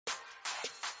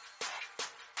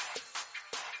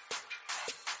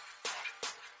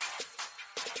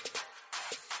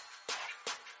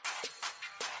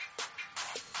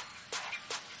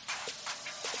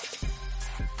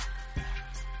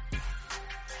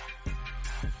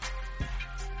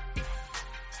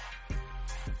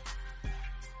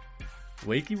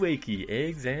Wakey wakey,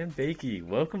 eggs and bakey.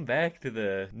 Welcome back to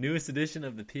the newest edition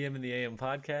of the PM and the AM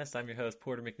podcast. I'm your host,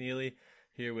 Porter McNeely,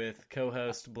 here with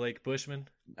co-host Blake Bushman.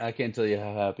 I can't tell you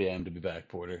how happy I am to be back,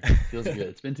 Porter. Feels good.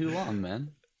 It's been too long,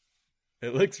 man.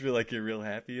 It looks real like you're real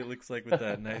happy. It looks like with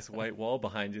that nice white wall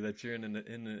behind you that you're in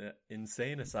an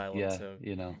insane asylum. Yeah, So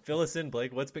you know, fill us in,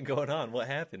 Blake. What's been going on? What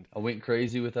happened? I went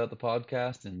crazy without the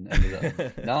podcast and ended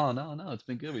up. No. It's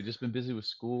been good. We've just been busy with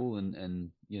school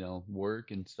and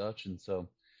work and such, and so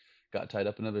got tied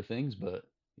up in other things. But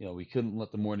we couldn't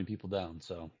let the morning people down,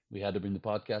 so we had to bring the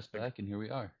podcast back, and here we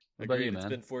are. What about Agreed. you, It's man?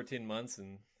 been 14 months,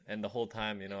 and the whole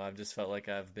time, I've just felt like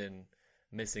I've been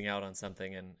missing out on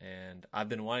something, and I've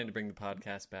been wanting to bring the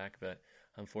podcast back, but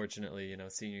unfortunately,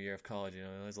 senior year of college,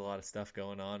 there's a lot of stuff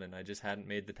going on, and I just hadn't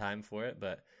made the time for it.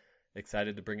 But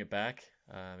excited to bring it back.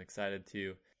 I'm excited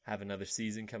to have another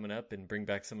season coming up and bring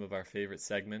back some of our favorite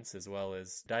segments, as well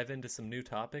as dive into some new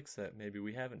topics that maybe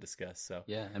we haven't discussed. So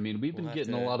Yeah, I mean, we've we'll been have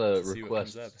getting a to lot of see what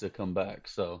comes requests up. to come back,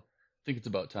 so I think it's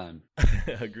about time.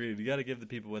 Agreed. You got to give the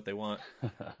people what they want.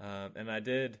 And I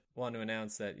did want to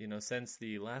announce that, since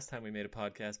the last time we made a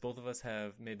podcast, both of us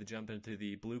have made the jump into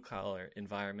the blue collar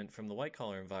environment from the white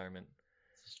collar environment.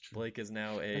 This is true. Blake is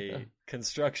now a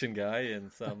construction guy in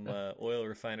some oil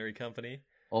refinery company.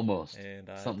 Almost. And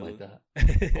Something like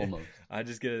that. Almost. I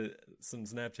just get some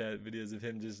Snapchat videos of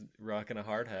him just rocking a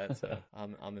hard hat, so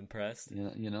I'm impressed.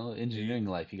 Engineering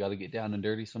life, you got to get down and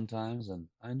dirty sometimes, and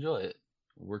I enjoy it.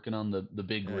 Working on the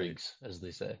big rigs, as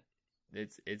they say.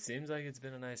 It seems like it's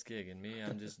been a nice gig, and me,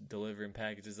 I'm just delivering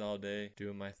packages all day,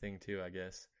 doing my thing too, I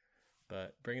guess.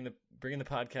 But bringing the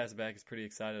podcast back is pretty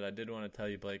excited. I did want to tell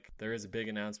you, Blake, there is a big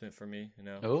announcement for me.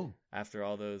 Oh, After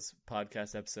all those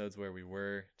podcast episodes where we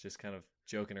were just kind of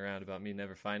joking around about me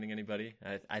never finding anybody,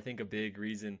 I think a big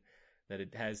reason that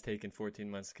it has taken 14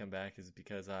 months to come back is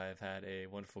because I've had a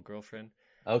wonderful girlfriend.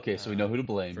 okay, so we know who to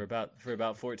blame. For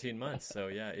about 14 months. So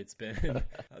yeah, it's been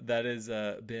that has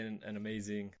been an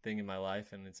amazing thing in my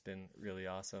life, and it's been really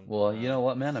awesome. Well, you know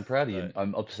what, man? I'm proud of you.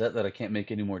 I'm upset that I can't make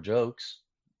any more jokes,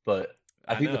 but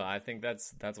I think I think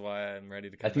that's why I'm ready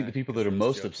to come I think the back, people because that are those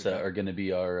most jokes upset got- are going to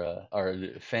be our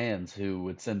fans who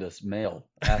would send us mail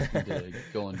asking to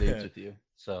go on dates with you.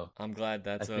 So I'm glad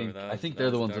I that's over. think That I was, think that they're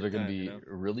was the a ones that dark are going to time. be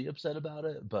really upset about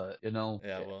it, but Yeah,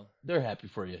 well, they're happy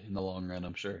for you in the long run,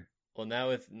 I'm sure. Well, now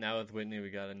with Whitney, we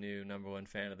got a new number one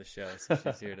fan of the show, so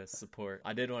she's here to support.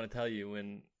 I did want to tell you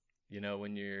when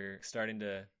you're starting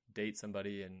to date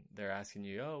somebody and they're asking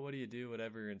you, oh, what do you do,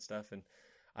 whatever, and stuff, and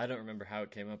I don't remember how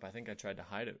it came up. I think I tried to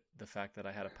hide it, the fact that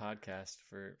I had a podcast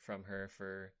from her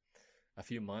for a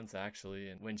few months actually,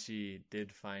 and when she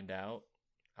did find out,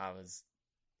 I was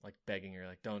like begging her,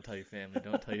 like, don't tell your family,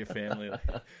 don't tell your family.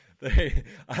 Like,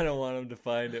 I don't want them to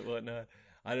find it, whatnot.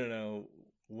 I don't know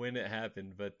when it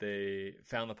happened, but they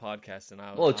found the podcast, and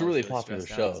Well, it's I a was really really popular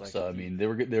stressed out. I was show, like, so I if you, mean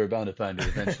they were bound to find it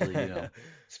eventually,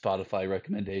 Spotify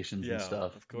recommendations and yeah,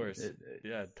 stuff. of course,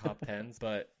 yeah, top tens.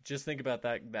 But just think about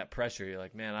that pressure. You're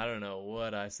like, man, I don't know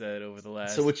what I said over the So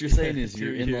last what you're saying is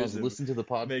your 2 in-laws years of listen to the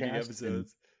making podcast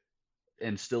episodes.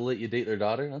 and still let you date their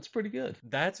daughter? That's pretty good.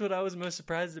 That's what I was most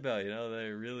surprised about.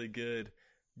 They're really good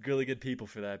people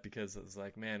for that, because it was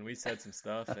like, man, we said some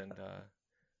stuff, and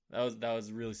that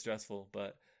was really stressful.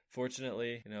 But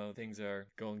fortunately, things are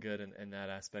going good in that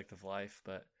aspect of life.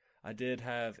 But I did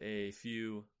have a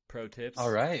few pro tips. All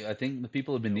right, I think the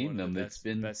people have been One needing of them.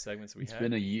 the best segments we It's had.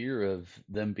 been a year of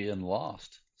them being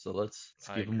lost, so let's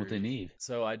I give them what they agree. need.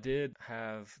 So I did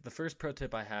have the first pro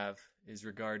tip I have is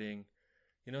regarding,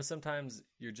 sometimes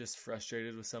you're just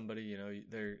frustrated with somebody,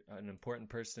 they're an important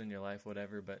person in your life,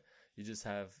 whatever, but you just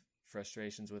have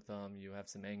frustrations with them, you have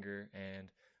some anger, and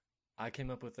I came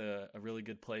up with a really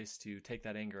good place to take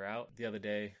that anger out. The other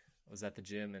day I was at the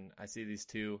gym, and I see these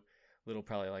two little,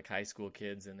 probably like high school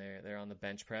kids, and they're on the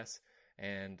bench press,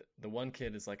 and the one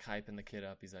kid is like hyping the kid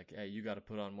up. He's like, hey, you got to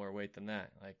put on more weight than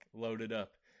that, like load it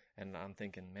up. And I'm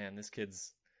thinking, man, this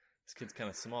kid's kind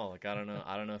of small. Like, I don't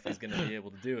know if he's going to be able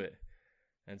to do it.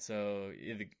 And so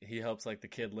he helps like the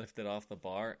kid lift it off the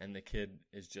bar, and the kid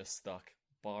is just stuck,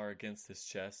 bar against his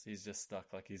chest. He's just stuck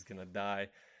like he's going to die.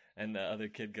 And the other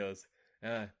kid goes,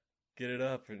 get it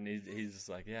up. And he's just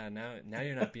like, yeah, now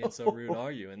you're not being so rude,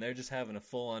 are you? And they're just having a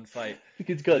full-on fight. The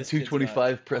kid's got This kid's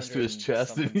 225 pressed to his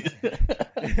chest.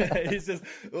 he's just,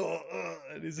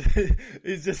 and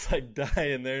he's just like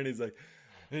dying there, and he's like,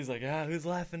 who's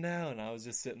laughing now? And I was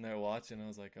just sitting there watching. I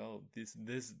was like, oh,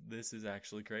 this is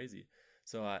actually crazy.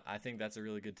 So I think that's a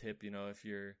really good tip. If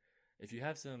you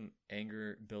have some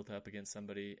anger built up against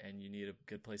somebody and you need a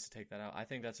good place to take that out, I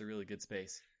think that's a really good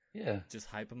space. Yeah. just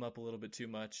hype them up a little bit too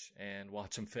much and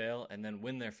watch them fail. And then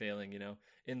when they're failing,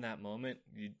 in that moment,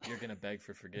 you're going to beg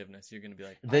for forgiveness. You're going to be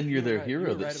like, Then you you're were their right. You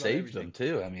hero were that right about saved everything. them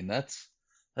too. I mean, that's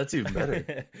even better.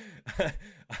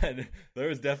 And there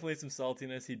was definitely some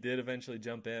saltiness. He did eventually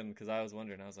jump in because I was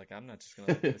wondering. I was like, I'm not just going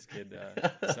to let this kid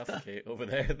suffocate over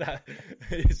there. That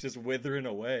he's just withering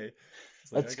away.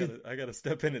 It's like That's good. I gotta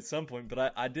step in at some point,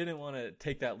 but I didn't want to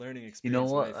take that learning You know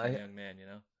experience away what? from the young man.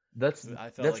 That's 'Cause I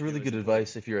felt that's like it really was good important.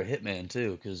 advice if you're a hitman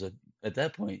too, because at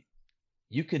that point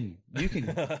you can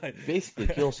basically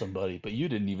kill somebody, but you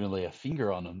didn't even lay a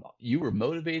finger on them. You were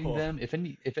motivating Oh. them.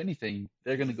 If anything,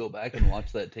 they're gonna go back and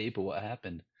watch that tape of what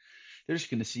happened. They're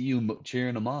just gonna see you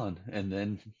cheering them on, and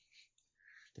then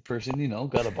the person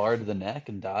got a bar to the neck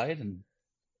and died, and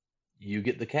you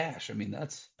get the cash. I mean,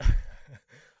 that's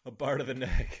A bar to the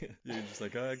neck. You're just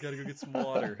like, oh, I gotta go get some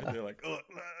water. And they're like, oh,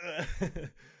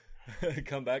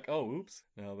 come back. Oh, oops.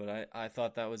 No, but I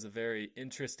thought that was a very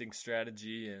interesting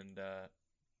strategy, and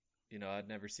I'd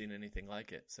never seen anything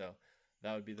like it. So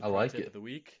that would be the I pro like tip of it. the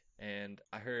week. And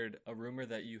I heard a rumor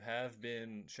that you have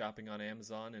been shopping on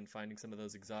Amazon and finding some of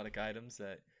those exotic items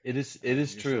that It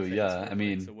is you're so true. famous Yeah, for. I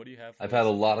Like, so mean, what do you have I've for had a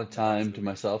us lot of in the buys of time the to week?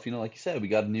 myself. Like you said, we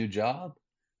got a new job,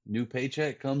 new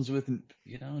paycheck comes with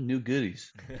new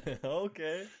goodies.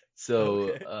 Okay.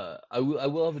 So Okay. I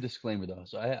will have a disclaimer though.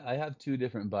 So I have two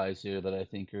different buys here that I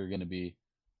think are going to be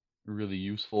really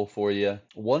useful for you.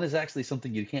 One is actually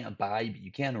something you can't buy, but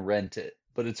you can rent it.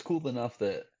 But it's cool enough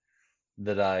that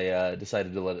I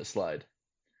decided to let it slide.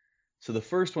 So the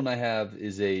first one I have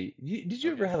is did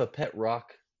you ever Okay. have a pet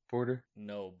rock, Porter?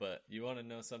 No, but you want to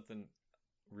know something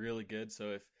really good?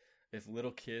 So if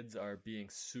little kids are being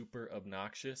super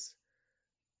obnoxious,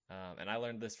 and I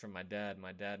learned this from my dad.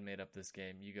 My dad made up this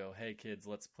game. You go, hey kids,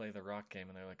 let's play the rock game,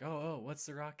 and they're like, oh, what's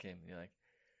the rock game? And you're like,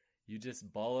 you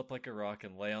just ball up like a rock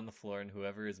and lay on the floor, and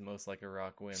whoever is most like a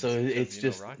rock So wins because it's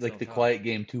just rocks like don't the talk, Quiet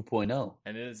Game 2.0.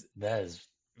 and it is. That is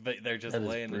But they're just that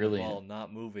is laying in a brilliant. ball,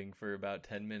 not moving for about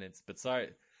 10 minutes. But sorry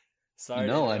to I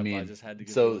interrupt. I mean, just had to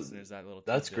give the so listeners that little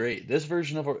that's tidbit. great. This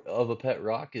version of a pet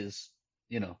rock is,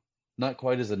 not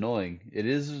quite as annoying. It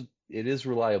is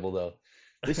reliable though.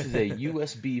 This is a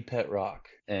USB pet rock,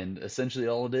 and essentially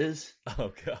all it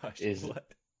Oh gosh, is what?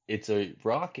 it's a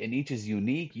rock, and each is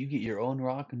unique. You get your own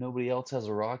rock, and nobody else has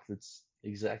a rock that's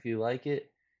exactly like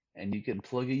it. And you can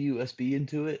plug a USB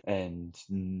into it, and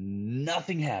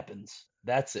nothing happens.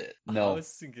 That's it. I No, was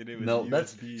thinking it was no,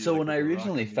 that's USB, so like when I with a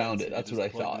rock originally on the end, found so it, you that's what just I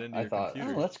plugged it thought. into I your thought,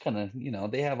 oh, computer. that's kind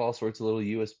of, they have all sorts of little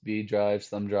USB drives,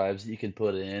 thumb drives that you can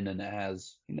put in, and it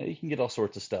has, you can get all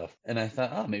sorts of stuff. And I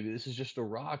thought, oh, maybe this is just a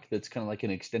rock that's kind of like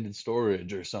an extended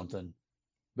storage or something.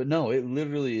 But no, it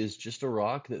literally is just a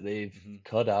rock that they've Hmm.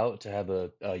 cut out to have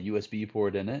a USB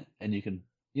port in it, and you can,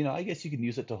 I guess you can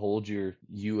use it to hold your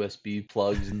USB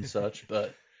plugs and such,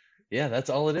 but yeah, that's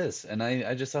all it is. And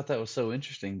I just thought that was so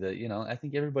interesting that, I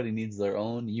think everybody needs their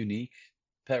own unique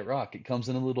pet rock. It comes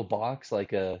in a little box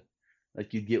like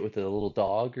you'd get with a little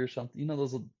dog or something.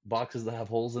 Those little boxes that have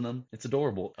holes in them. It's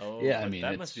adorable. Oh, Yeah, I but mean,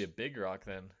 that must be a big rock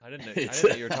then. I it's didn't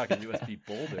know you were talking USB and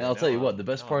boulder. I'll tell Now you what, I'm the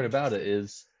best now I'm part about it interested.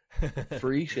 is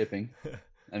free shipping.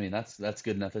 I mean, that's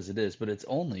good enough as it is, but it's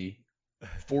only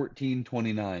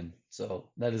 14.29. So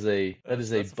that is a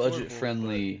That's budget affordable,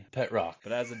 friendly pet rock.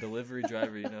 but as a delivery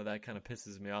driver, that kind of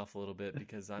pisses me off a little bit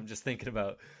because I'm just thinking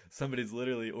about somebody's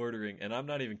literally ordering, and I'm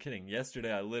not even kidding.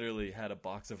 Yesterday, I literally had a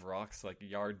box of rocks, like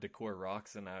yard decor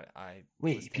rocks, and I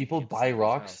was Wait, people taking it to buy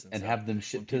somebody's house. rocks And and so have them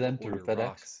when shipped to people them through order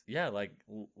FedEx? rocks, yeah, like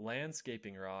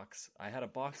landscaping rocks, I had a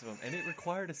box of them, and it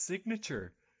required a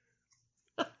signature.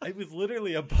 It was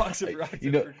literally a box of I, rocks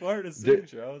you and it know, required a they're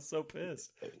signature. I was so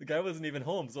pissed. The guy wasn't even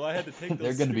home, so I had to take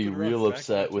they're those going to be stupid rocks real back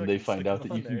to my upset when truck they and find stick them out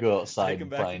that you on can there, go take outside them and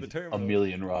back to the find a terminal.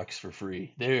 million rocks for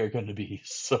free. They are going to be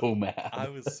so I mad.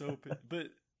 was so pissed.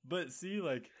 But see,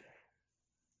 like,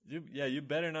 you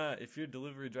better not, if your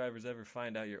delivery drivers ever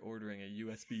find out you're ordering a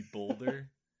USB boulder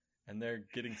and they're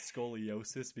getting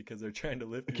scoliosis because they're trying to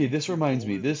lift Okay, this your reminds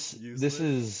me. boulder that's This useless.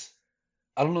 is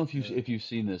I don't know if you Uh, if you've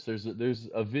seen this. There's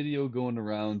a video going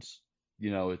around,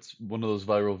 it's one of those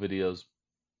viral videos,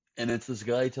 and it's this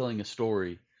guy telling a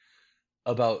story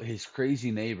about his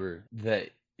crazy neighbor that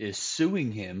is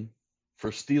suing him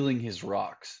for stealing his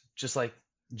rocks. Just like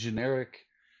generic,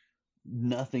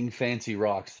 nothing fancy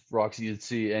rocks you'd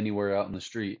see anywhere out in the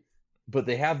street. But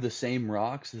they have the same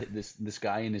rocks, this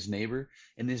guy and his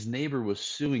neighbor was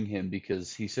suing him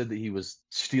because he said that he was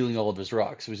stealing all of his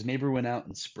rocks. So his neighbor went out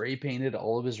and spray painted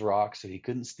all of his rocks so he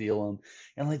couldn't steal them.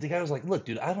 And like the guy was like, "Look,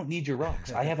 dude, I don't need your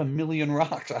rocks. I have a million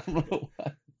rocks. I don't know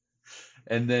why."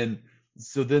 And then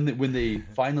when they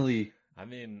finally I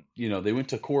mean, You know, they went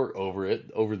to court over it,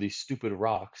 over these stupid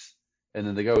rocks. And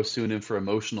then the guy was suing him for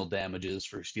emotional damages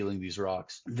for stealing these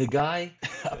rocks. The guy,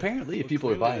 apparently, if well, people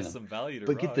are clearly buying there's them, some value to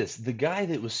but get this, rocks. the guy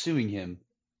that was suing him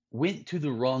went to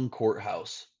the wrong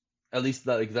courthouse. At least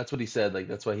that, like, that's what he said. Like,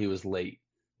 that's why he was late,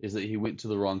 is that he went to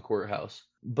the wrong courthouse.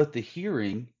 But the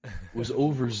hearing was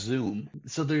over Zoom.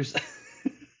 So there's,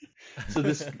 so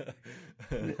this,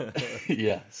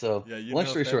 yeah. So Yeah, you long know, if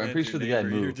story that short, I'm man's pretty your sure the guy neighbor,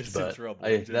 you're moved, just in but trouble I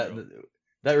in that general.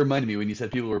 that reminded me when you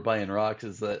said people were buying rocks,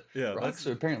 is that Yeah, rocks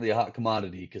are apparently a hot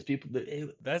commodity because people.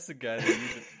 that's the guy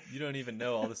that you don't even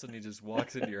know. All of a sudden, he just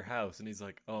walks into your house and he's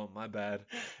like, "Oh, my bad,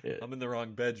 Yeah, I'm in the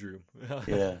wrong bedroom."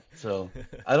 yeah. So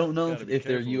I don't know Got to be if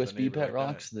they're careful with a USB neighbor pet like that.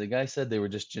 rocks. The guy said they were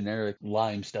just generic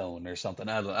limestone or something.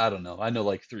 I don't know. I know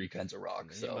like three kinds of And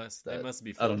rocks, so they that must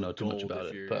be I filled don't know with too much gold about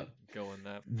if it. you're But going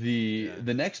that. the Yeah.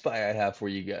 the next buy I have for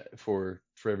you guys for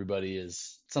everybody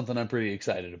is something I'm pretty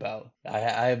excited about. I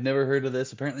have never heard of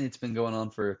this. Apparently, it's been going on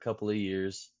for a couple of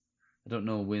years. I don't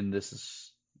know when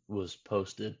was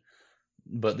posted,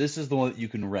 but this is the one that you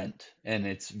can rent, and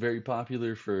it's very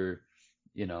popular for,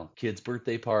 you know, kids'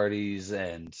 birthday parties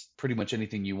and pretty much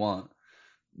anything you want.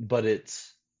 But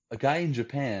it's a guy in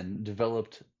Japan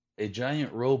developed a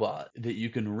giant robot that you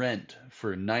can rent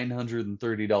for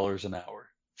 $930 an hour.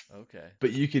 Okay.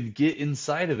 But you can get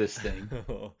inside of this thing,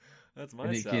 That's and my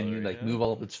it can salary, like huh? move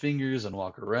all of its fingers and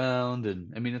walk around.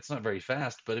 And I mean, it's not very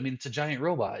fast, but I mean, it's a giant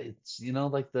robot. It's, you know,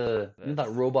 like that That's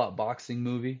robot boxing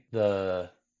movie,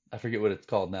 I forget what it's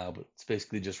called now, but it's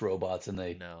basically just robots, and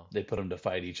no. they put them to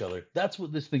fight each other. That's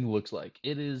what this thing looks like.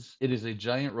 It is a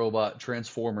giant robot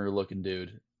transformer looking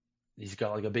dude. He's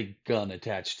got like a big gun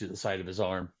attached to the side of his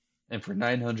arm. And for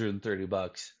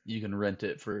 $930, you can rent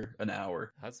it for an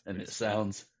hour, That's and pretty it sweet.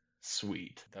 sounds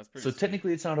sweet. That's pretty So sweet.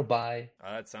 technically, it's not a buy,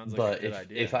 That sounds like a but good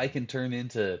if idea. I can turn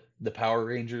into the Power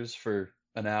Rangers for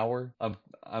an hour,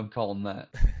 I'm calling that.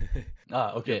 Ah,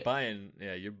 You're okay. buying,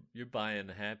 yeah, you're buying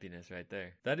happiness right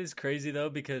there. That is crazy though,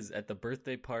 because at the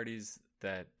birthday parties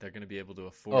that they're going to be able to Oh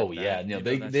afford yeah, that, you know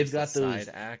that's they've just a got side those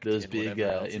act those in big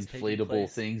whatever else is taking inflatable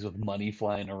place. things with money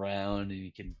flying around, and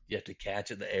you have to catch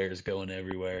it. The air is going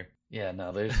everywhere. Yeah,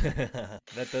 no, there's.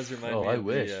 That does remind Oh, me I of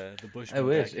wish. the bush in I my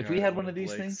wish if we backyard at had one one of of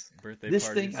these things. Blake's birthday This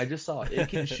thing I parties. just saw it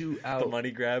can shoot The out.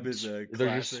 money grab is a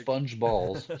They're just classic. sponge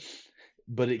balls,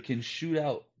 but it can shoot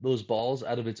out those balls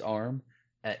out of its arm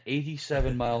at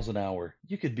 87 miles an hour.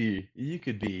 You could be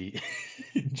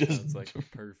just. Sounds like a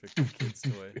perfect kid's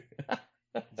toy.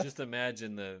 Just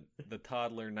imagine the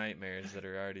toddler nightmares that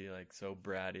are already like so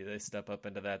bratty. They step up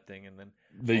into that thing, and then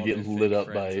They all get their lit fake up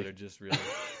friends that by. are just really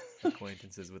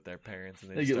acquaintances with their parents,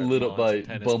 and they They just get start lit up launching by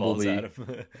tennis balls Bumblebee. at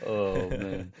them. Oh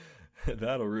man.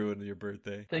 That'll ruin your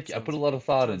birthday. Thank you. I put a lot of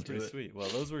thought Sounds pretty into it. sweet. Well,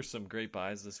 those were some great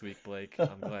buys this week, Blake.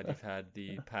 I'm glad you've had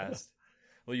the past.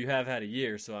 Well, you have had a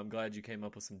year, so I'm glad you came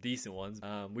up with some decent ones.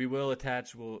 We will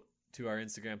attach to our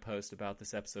Instagram post about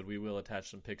this episode. We will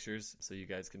attach some pictures so you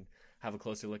guys can have a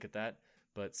closer look at that.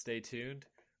 But stay tuned.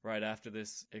 Right after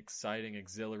this exciting,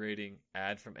 exhilarating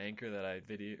ad from Anchor that I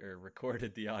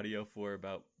recorded the audio for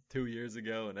about 2 years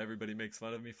ago, and everybody makes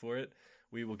fun of me for it,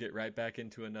 we will get right back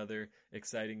into another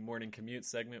exciting morning commute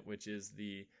segment, which is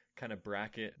the kind of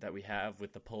bracket that we have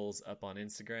with the polls up on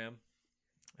Instagram,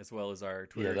 as well as our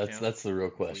Twitter Yeah, that's account. that's the real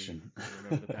If we question.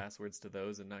 remember the passwords to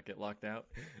those and not get locked out.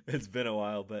 It's been a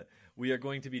while, but we are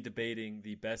going to be debating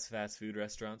the best fast food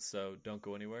restaurants, so don't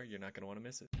go anywhere. You're not going to want to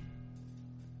miss it.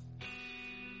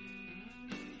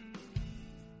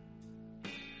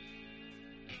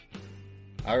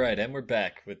 All right, and we're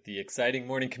back with the exciting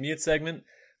morning commute segment.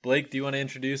 Blake, do you want to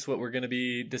introduce what we're going to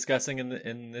be discussing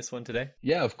in this one today?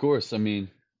 Yeah, of course. I mean,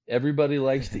 everybody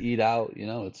likes to eat out, you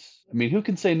know. I mean, who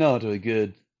can say no to a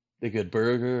good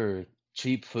burger or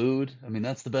cheap food? I mean,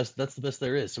 that's the best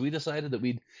there is. So we decided that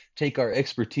we'd take our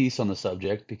expertise on the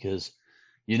subject because,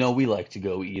 you know, we like to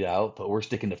go eat out, but we're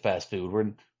sticking to fast food.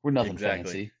 We're nothing Exactly.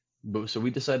 fancy. But so we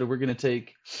decided we're going to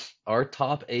take our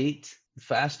top 8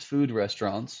 fast food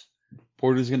restaurants.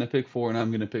 Porter's going to pick 4 and I'm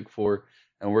going to pick 4,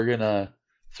 and we're going to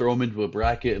throw them into a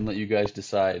bracket and let you guys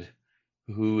decide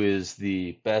who is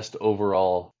the best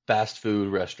overall fast food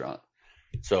restaurant.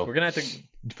 So, We're going to have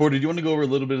to... Porter, do you want to go over a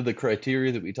little bit of the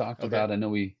criteria that we talked Okay. about? I know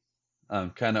we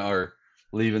kind of are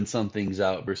leaving some things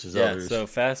out versus Yeah, others. so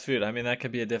fast food, I mean, that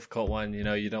could be a difficult one. You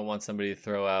know, you don't want somebody to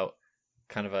throw out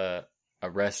kind of a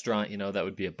restaurant, you know, that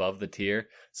would be above the tier.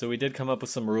 So we did come up with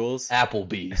some rules.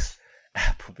 Applebee's.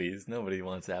 Applebee's. Nobody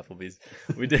wants Applebee's.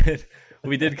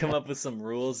 We did come up with some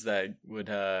rules that would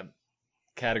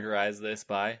categorize this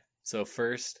by. So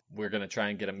first, we're going to try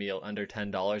and get a meal under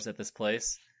 $10 at this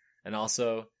place. And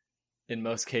also, in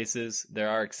most cases, there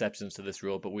are exceptions to this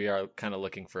rule, but we are kind of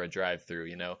looking for a drive-through,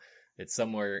 you know? It's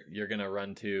somewhere you're going to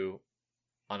run to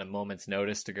on a moment's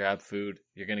notice to grab food.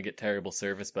 You're going to get terrible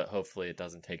service, but hopefully it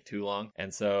doesn't take too long.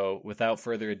 And so without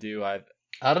further ado, I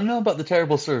don't know about the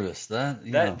terrible service.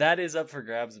 That is up for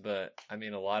grabs, but I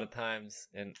mean, a lot of times,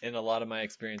 and in a lot of my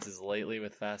experiences lately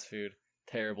with fast food,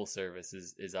 terrible service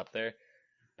is up there.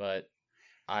 But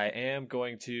I am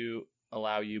going to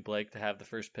allow you, Blake, to have the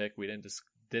first pick. We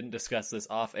didn't discuss this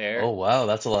off air. Oh wow,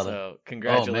 that's a lot So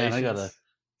congratulations. Oh man,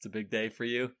 it's a big day for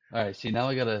you. All right, see now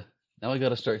I gotta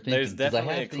start thinking. There's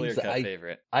definitely a clear-cut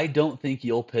favorite. I don't think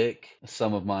you'll pick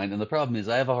some of mine, and the problem is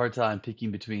I have a hard time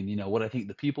picking between what I think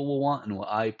the people will want and what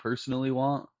I personally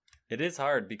want. It is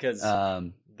hard because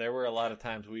there were a lot of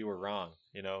times we were wrong,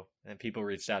 and people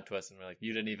reached out to us and were like,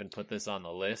 "You didn't even put this on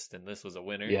the list, and this was a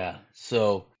winner." Yeah,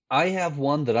 so I have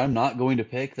one that I'm not going to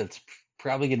pick that's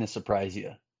probably going to surprise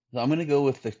you. So I'm going to go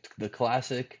with the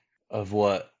classic of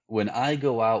when I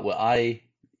go out,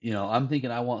 I'm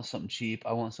thinking I want something cheap.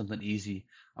 I want something easy.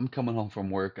 I'm coming home from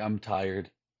work. I'm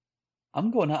tired.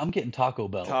 I'm getting Taco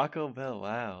Bell. Taco Bell,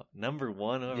 wow. Number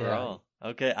 1 overall. Yeah,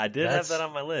 okay, I did have that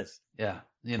on my list. Yeah,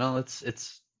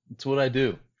 it's what I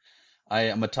do. I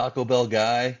am a Taco Bell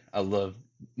guy. I love,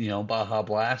 Baja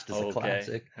Blast is a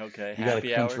classic. Okay, you got a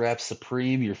Crunchwrap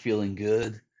Supreme. You're feeling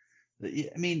good.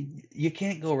 I mean, you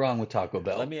can't go wrong with Taco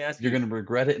Bell. Let me ask you. You're going to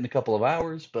regret it in a couple of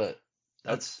hours, but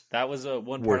that was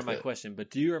one part of my question. But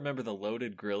do you remember the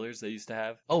loaded grillers they used to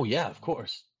have? Oh yeah, of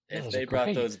course. If they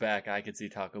brought those back, I could see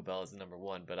Taco Bell as the number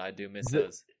 1, but I do miss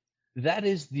those. That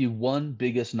is the one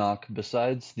biggest knock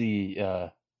besides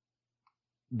the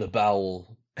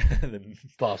bowel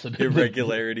possibility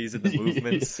irregularities in the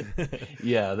movements.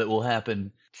 Yeah, that will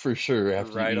happen for sure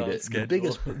after you eat it.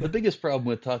 Schedule. The biggest problem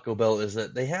with Taco Bell is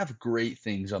that they have great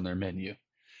things on their menu,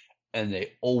 and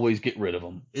they always get rid of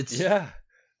them.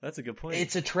 That's a good point.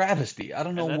 It's a travesty. I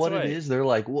don't know what it is. They're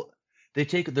like, what? They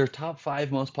take their top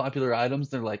 5 most popular items.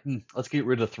 They're like, let's get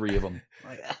rid of 3 of them.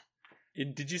 Like,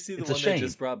 did you see the one they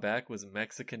just brought back was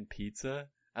Mexican pizza?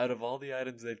 Out of all the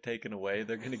items they've taken away,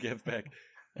 they're going to give back.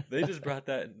 They just brought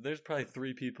that. There's probably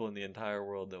 3 people in the entire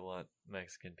world that want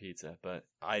Mexican pizza. But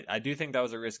I do think that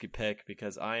was a risky pick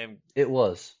because It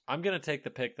was. I'm going to take the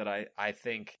pick that I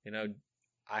think,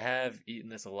 I have eaten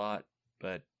this a lot,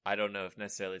 but I don't know if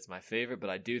necessarily it's my favorite, but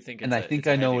I do think I think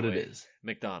I know what it is.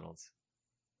 McDonald's.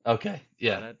 Okay,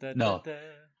 yeah. No.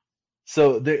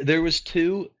 So there was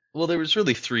 2, well, there was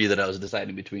really 3 that I was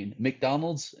deciding between.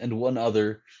 McDonald's and one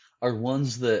other are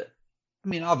ones that,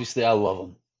 obviously I love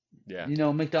them. Yeah.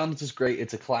 McDonald's is great.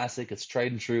 It's a classic. It's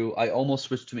tried and true. I almost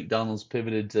switched to McDonald's,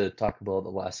 pivoted to Taco Bell at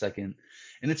the last second.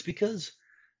 And it's because,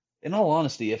 in all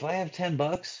honesty, if I have $10,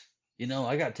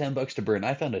 I got $10 to burn.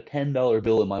 I found a $10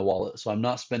 bill in my wallet, so I'm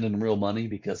not spending real money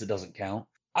because it doesn't count.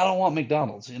 I don't want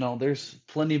McDonald's. There's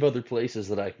plenty of other places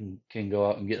that I can go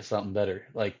out and get something better.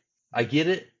 Like, I get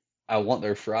it. I want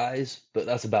their fries, but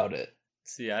that's about it.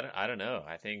 See, I don't know.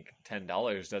 I think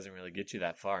 $10 doesn't really get you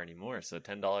that far anymore. So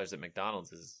 $10 at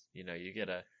McDonald's is, you get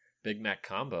a Big Mac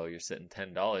combo, you're sitting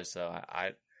 $10. So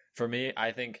for me,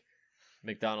 I think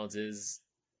McDonald's is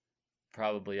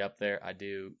probably up there. I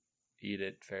do eat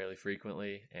it fairly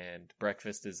frequently, and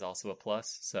breakfast is also a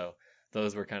plus. So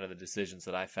those were kind of the decisions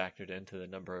that I factored into the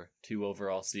number 2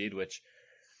 overall seed, which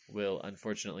will,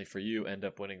 unfortunately for you, end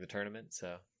up winning the tournament.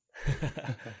 So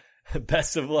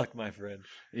best of luck, my friend.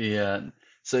 Yeah.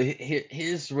 So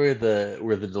here's where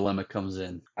the dilemma comes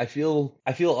in. I feel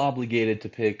obligated to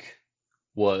pick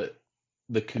what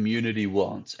the community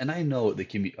wants, and I know what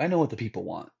the people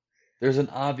want. There's an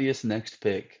obvious next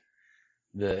pick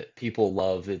that people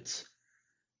love. It's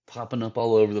popping up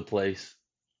all over the place.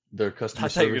 Their customer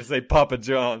service. I thought you were going to say Papa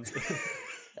John's.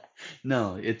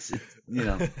 No, it's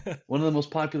one of the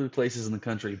most popular places in the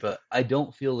country, but I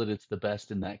don't feel that it's the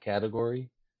best in that category,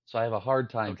 so I have a hard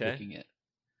time picking it.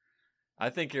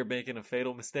 I think you're making a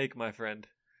fatal mistake, my friend.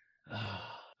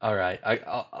 All right,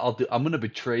 I'm going to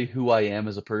betray who I am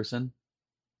as a person,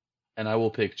 and I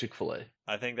will pick Chick-fil-A.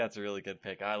 I think that's a really good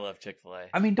pick. I love Chick-fil-A.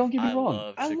 Don't get me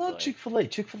wrong. I love Chick-fil-A.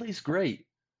 Chick-fil-A is great,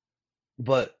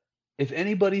 but if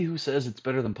anybody who says it's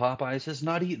better than Popeyes has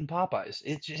not eaten Popeyes,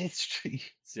 it's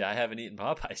See, I haven't eaten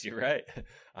Popeyes. You're right.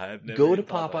 I have never. Go to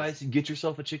Popeyes and get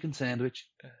yourself a chicken sandwich.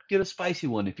 Get a spicy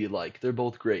one if you like. They're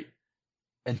both great.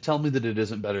 And tell me that it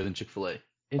isn't better than Chick-fil-A.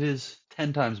 It is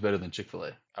 10 times better than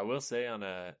Chick-fil-A. I will say on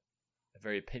a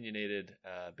very opinionated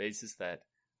basis that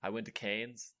I went to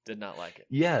Cane's, did not like it.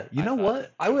 Yeah, you know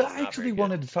what? I actually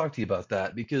wanted to talk to you about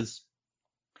that because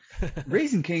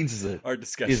Raising Cane's is a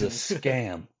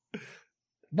scam.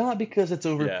 Not because it's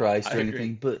overpriced or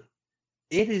anything, but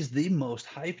It is the most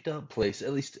hyped up place.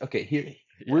 At least, okay, here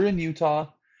we're Yeah. in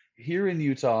Utah. Here in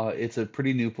Utah, it's a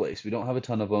pretty new place. We don't have a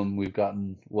ton of them. We've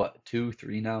gotten what, two,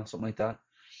 three now, something like that.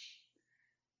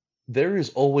 There is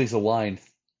always a line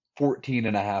 14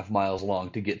 and a half miles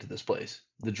long to get to this place.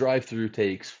 The drive-through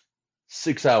takes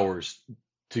 6 hours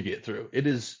to get through. It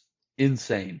is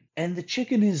insane. And the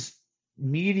chicken is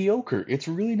mediocre. It's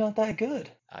really not that good.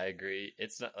 I agree.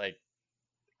 It's not like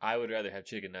I would rather have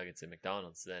chicken nuggets at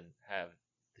McDonald's than have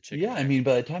the chicken Yeah, I there. mean,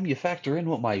 by the time you factor in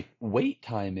what my wait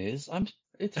time is,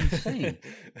 it's insane.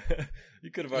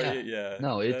 You could have Yeah. already, yeah.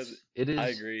 No, it I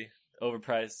is. agree.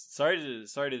 Overpriced.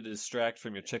 Sorry to distract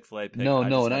from your Chick-fil-A pick. No, I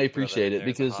no, just and had I to throw that appreciate in it there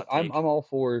as a because hot I'm take. I'm all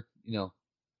for,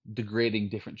 degrading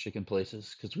different chicken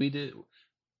places because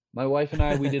my wife and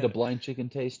I we did a blind chicken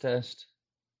taste test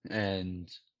and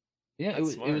yeah,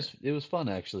 That's smart. it was fun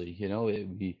actually,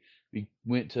 we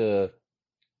went to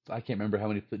I can't remember how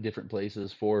many different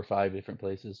places, four or five different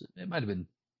places. It might have been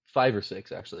five or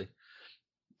six actually.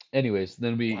 Anyways,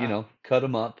 then we, Wow. cut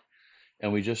them up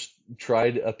and we just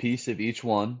tried a piece of each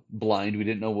one blind. We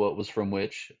didn't know what was from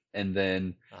which, and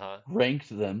then Uh-huh. ranked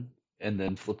them, and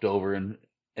then flipped over and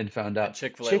found And out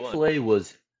Chick-fil-A won. Chick-fil-A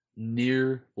was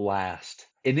near last,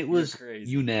 and it You're was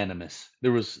crazy. unanimous.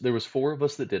 There was four of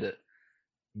us that did it.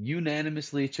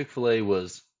 Unanimously, Chick-fil-A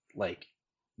was like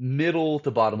middle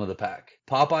to bottom of the pack.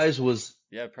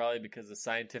 Yeah, probably because the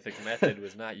scientific method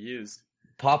was not used.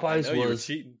 I Popeyes know you were was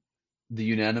cheating. the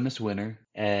unanimous winner,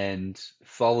 and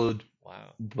followed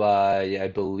Wow. by, I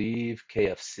believe,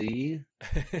 KFC.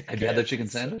 Have you had their KFC chicken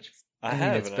sandwich? sucks. I I mean,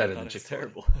 have, it's and I better thought than it was Chick-fil-A.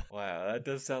 terrible. Wow, that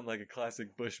does sound like a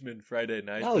classic Bushman Friday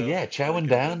night, Oh though. yeah, chowing Looking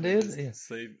down, over, dude. just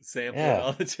Yeah, sampling yeah,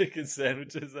 all the chicken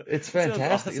sandwiches. That it's sounds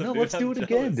fantastic. awesome, dude. Let's do I'm it again,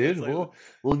 jealous. That's dude. like,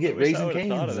 We'll I get wish I Raising would have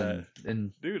thought of Cane's that.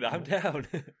 and Dude, I'm down.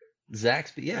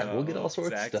 Zaxby. Yeah, we'll get all Well,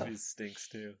 sorts of stuff. Zaxby's stinks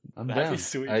too. I'm That'd be down.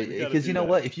 sweet. I We gotta Because you do know that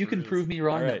what? If you for can reals. prove me All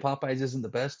wrong that right. Popeyes isn't the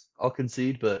best, I'll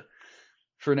concede. But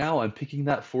for now, I'm picking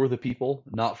that for the people,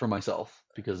 not for myself,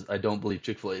 because I don't believe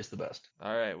Chick-fil-A is the best.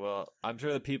 All right. Well, I'm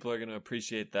sure the people are going to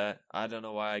appreciate that. I don't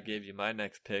know why I gave you my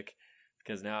next pick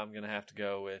because now I'm going to have to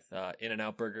go with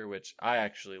In-N-Out Burger, which I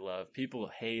actually love.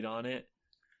 People hate on it.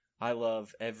 I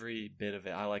love every bit of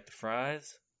it. I like the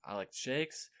fries. I like the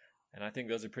shakes. And I think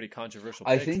those are pretty controversial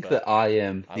I picks, think but that I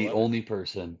am I the love it. only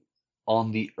person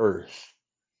on the earth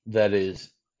that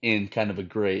is in kind of a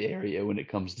gray area when it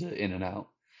comes to In-N-Out.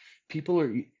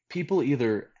 People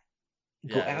either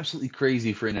go Yeah. absolutely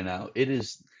crazy for In-N-Out.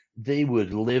 They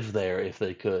would live there if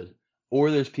they could. Or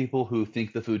there's people who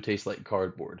think the food tastes like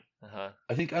cardboard. Uh-huh.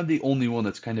 I think I'm the only one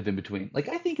that's kind of in between. Like,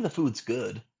 I think the food's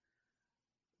good.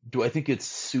 Do I think it's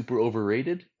super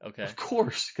overrated? Okay. Of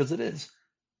course, because it is.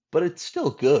 But it's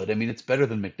still good. I mean, it's better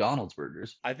than McDonald's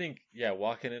burgers. I think, yeah,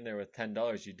 walking in there with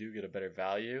 $10, you do get a better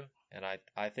value. And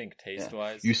I think Yeah.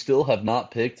 taste-wise, You still have not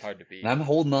it's picked, hard to and beat. I'm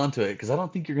holding on to it because I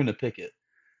don't think you're going to pick it.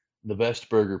 The best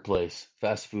burger place,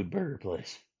 fast food burger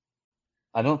place.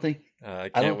 I don't think I I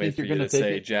can't don't wait think for you're you going to to pick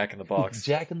say it. Jack in the Box.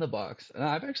 Jack in the Box. And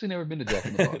I've actually never been to Jack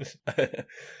in the Box.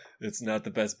 It's not the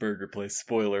best burger place.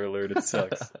 Spoiler alert, it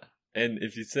sucks. And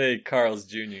if you say Carl's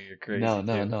Jr., you're No, crazy no,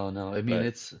 too. no, no. I mean, But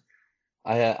it's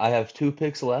I have two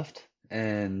picks left,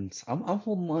 and I'm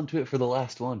holding on to it for the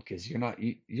last one because you're not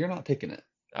picking it.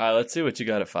 all right, let's see what you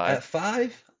got at At 5.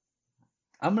 five,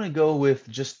 I'm gonna go with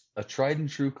just a tried and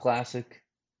true classic.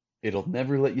 It'll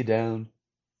never let you down.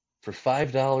 For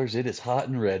 $5, it is hot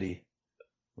and ready.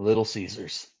 Little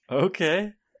Caesars.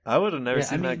 Okay. I would have never Yeah, I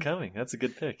seen that mean, coming. That's a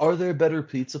good pick. are there better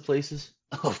pizza places?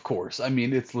 Of course. I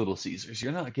mean, it's Little Caesars.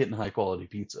 You're not getting high quality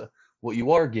pizza. What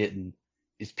you are getting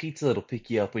is pizza that'll pick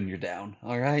you up when you're down.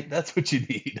 All right? That's what you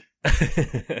need.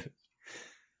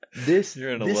 This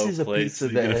You're in a this low is a place, pizza so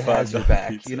you get a that has your $5 back.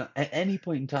 pizza. At any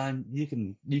point in time,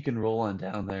 you can roll on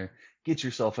down there, get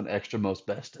yourself an extra most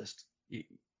bestest.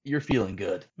 You're feeling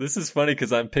good. This is funny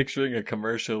because I'm picturing a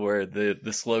commercial where the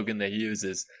slogan they use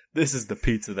is "This is the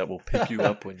pizza that will pick you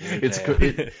up when you're It's down."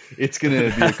 it's gonna be a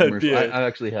That would be commercial. it. I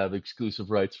actually have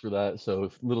exclusive rights for that. So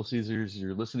if Little Caesars,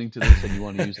 you're listening to this and you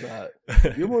want to use that,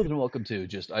 you're more than welcome to.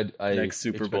 Just I Next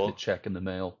Super expect a Bowl. check in the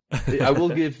mail. I will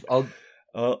give. I'll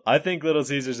Well, I think Little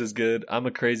Caesars is good. I'm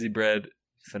a crazy bread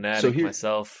so fanatic here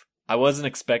myself. I wasn't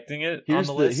expecting it on here's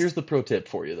the here's list. the pro tip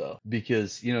for you though,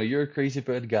 because you're a crazy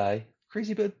bread guy.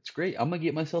 Crazy bread's great. I'm gonna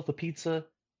get myself a pizza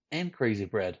and crazy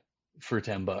bread for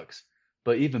 $10.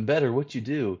 But even better, what you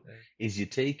do is you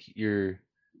take your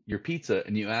pizza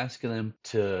and you ask them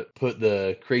to put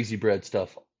the crazy bread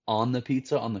stuff on the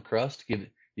pizza on the crust.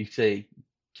 You say,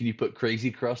 can you put crazy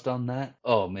crust on that?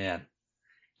 Oh man,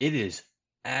 it is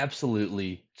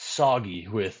absolutely soggy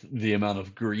with the amount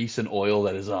of grease and oil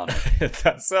that is on it.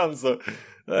 That sounds so.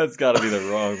 That's got to be the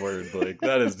wrong word, Blake.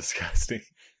 That is disgusting.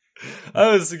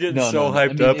 I was getting No, no, so no. I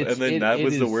hyped mean, up, and then that it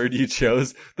was the is word you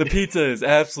chose. The pizza is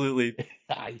absolutely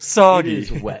it soggy.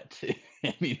 is wet.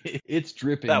 I mean, it's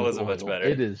dripping That with wasn't much oil. better.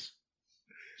 It is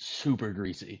super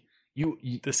greasy.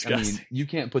 I Disgusting. mean, you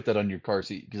can't put that on your car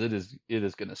seat because it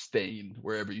is going to stain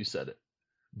wherever you set it.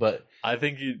 But I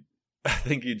think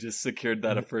you just secured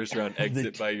that a first round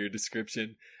exit the, by your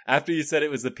description. After you said it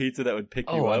was the pizza that would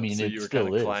pick you oh, I up, mean, so it you were kind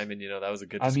still of is. climbing. That was a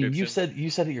good I mean, description. you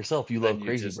said it yourself. You Then love you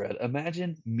crazy just bread.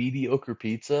 Imagine mediocre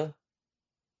pizza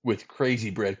with crazy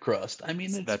bread crust. I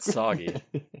mean, it's that's soggy.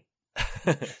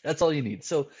 that's all you need.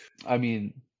 So, I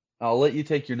mean, I'll let you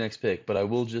take your next pick, but I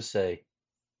will just say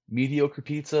mediocre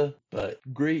pizza, but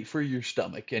great for your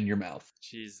stomach and your mouth.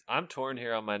 Jeez, I'm torn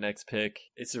here on my next pick.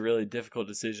 It's a really difficult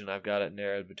decision. I've got it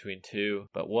narrowed between two,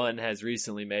 but one has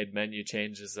recently made menu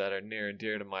changes that are near and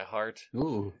dear to my heart.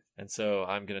 Ooh. And so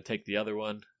I'm going to take the other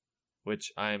one,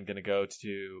 which I am going to go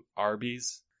to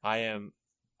Arby's. I'm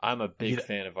a big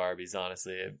fan of Arby's,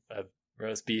 honestly. A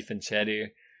roast beef and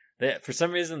cheddar. For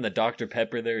some reason, the Dr.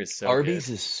 Pepper there is so Arby's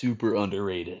good. is super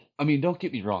underrated. I mean, don't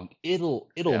get me wrong. It'll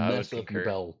mess up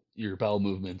your bowel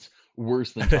movements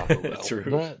worse than Taco Bell.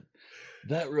 True.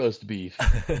 That roast beef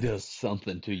does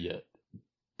something to you,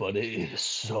 but it is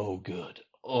so good.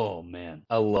 Oh man,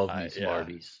 I love me some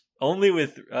Arby's. Only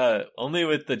with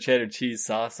the cheddar cheese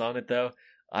sauce on it though.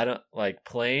 I don't like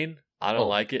plain. I don't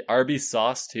like it. Arby's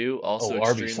sauce too, also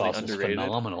Arby's extremely sauce underrated. is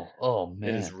phenomenal. Oh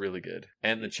man, it is really good.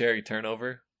 And the cherry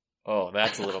turnover. Oh,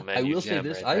 that's a little menu I will gem say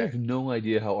this: right there. I have no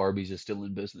idea how Arby's is still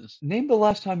in business. Name the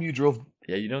last time you drove.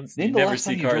 Yeah, you Name the the never last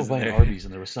see time you cars drove by in an there. Arby's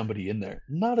and there was somebody in there.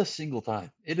 Not a single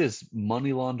time. It is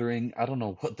money laundering. I don't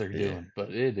know what they're doing, but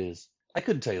it is. I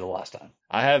couldn't tell you the last time.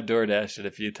 I have DoorDashed it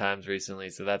a few times recently,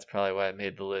 so that's probably why I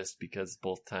made the list, because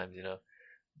both times,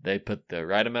 they put the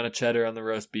right amount of cheddar on the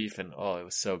roast beef, and oh, it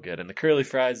was so good. And the curly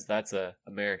fries, that's a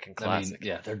American classic. I mean,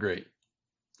 yeah, they're great.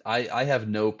 I have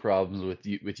no problems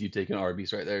with you taking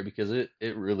Arby's right there because it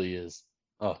really is.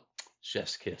 Oh,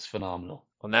 chef's kiss, phenomenal.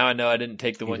 Well, now I know I didn't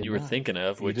take the one did you were not. thinking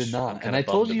of, You which did I'm not, kind and of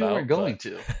I told bummed you you about, weren't going but-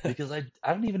 to because I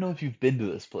don't even know if you've been to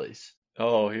this place.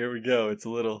 Oh, here we go. It's a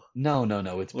little No,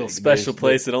 it's little big. special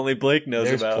place that only Blake knows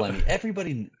There's about. plenty.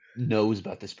 Everybody knows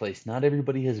about this place. Not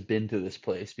everybody has been to this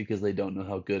place because they don't know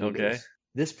how good it is.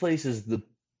 This place is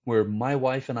where my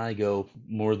wife and I go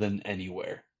more than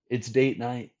anywhere. It's date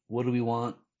night. What do we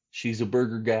want? She's a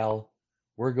burger gal.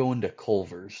 We're going to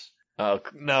Culver's. Oh,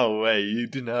 no way. You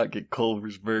do not get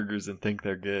Culver's burgers and think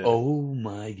they're good. Oh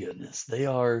my goodness. They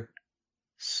are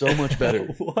so much better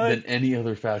than any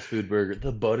other fast food burger.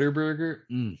 The butter burger,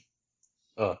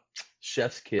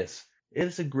 chef's kiss.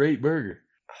 It's a great burger.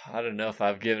 I don't know if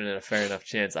I've given it a fair enough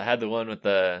chance. I had the one with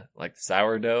the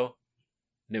sourdough,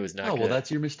 and it was not good. Oh, well,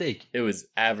 that's your mistake. It was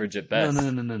average at best.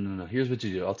 No. Here's what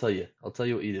you do. I'll tell you what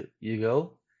you do. You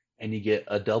go and you get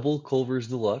a double Culver's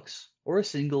Deluxe or a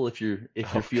single if you're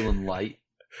feeling light.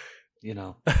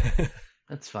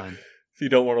 That's fine. If you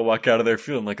don't want to walk out of there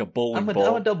feeling like a bowling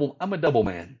ball. I'm a double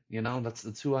man.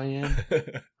 That's who I am.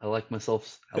 I like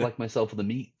myself with the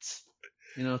meats.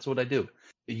 That's what I do.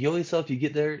 If you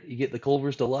get there, you get the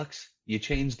Culver's Deluxe. You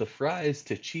change the fries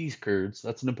to cheese curds.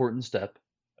 That's an important step.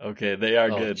 Okay, they are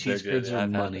good. Cheese They're curds good. are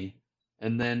money.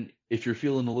 And then if you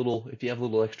have a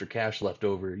little extra cash left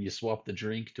over, you swap the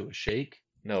drink to a shake.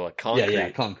 No, a concrete. Yeah,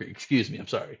 concrete. Excuse me. I'm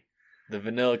sorry. The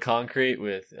vanilla concrete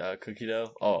with cookie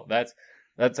dough. Oh, that's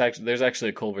actually, there's actually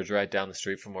a Culver's right down the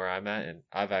street from where I'm at, and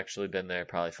I've actually been there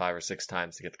probably 5 or 6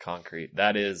 times to get the concrete.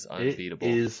 That is unbeatable.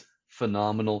 It is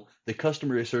phenomenal. The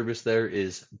customer service there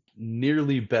is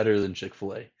nearly better than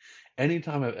Chick-fil-A.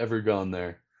 Anytime I've ever gone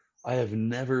there, I have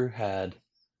never had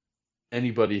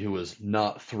anybody who was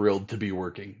not thrilled to be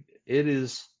working. It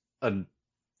is an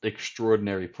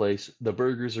extraordinary place. The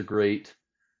burgers are great.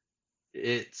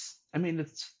 You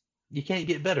can't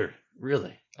get better,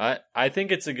 really. I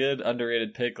think it's a good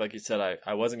underrated pick. Like you said,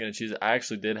 I wasn't going to choose it. I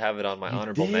actually did have it on my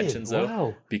honorable mentions,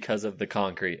 though, because of the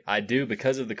concrete. I do,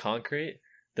 because of the concrete.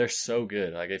 They're so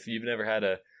good. Like, if you've never had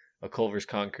a Culver's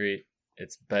concrete,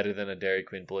 it's better than a Dairy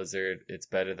Queen Blizzard. It's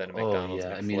better than a McDonald's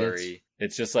McFlurry.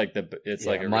 It's just like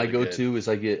my go-to is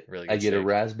I get a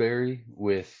raspberry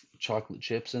with chocolate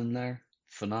chips in there.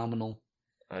 Phenomenal.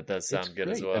 That does sound good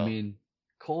as well. I mean,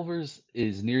 Culver's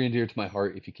is near and dear to my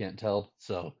heart, if you can't tell.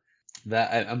 So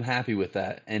that I'm happy with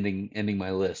that ending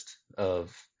my list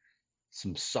of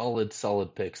some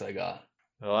solid picks I got.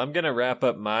 Well, I'm gonna wrap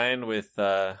up mine with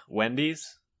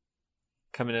Wendy's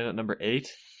coming in at number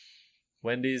 8.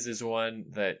 Wendy's is one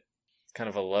that kind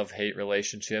of a love-hate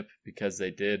relationship because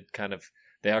they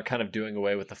are kind of doing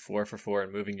away with the 4 for $4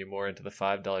 and moving you more into the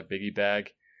 $5 biggie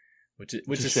bag, which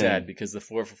is sad because the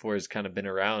 4 for $4 has kind of been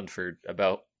around for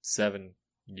about 7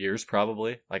 years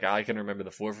probably. Like I can remember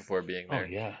the 4 for $4 being there. Oh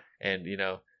yeah. And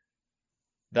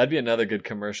that'd be another good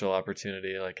commercial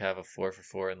opportunity, like have a 4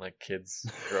 for $4 and like kids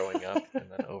growing up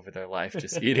and then over their life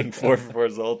just eating 4 for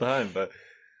 $4s the whole time. But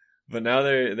now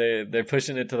they're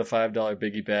pushing it to the $5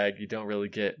 biggie bag. You don't really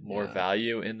get more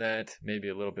value in that. Maybe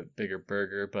a little bit bigger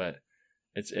burger, but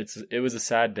it was a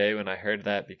sad day when I heard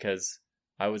that because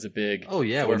I was a big 4 for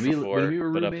 $4, when we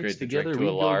were but roommates upgrade the together, drink to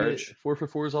a large 4 for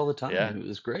 $4s all the time. Yeah. It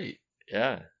was great.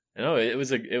 Yeah. No, it was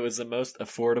the most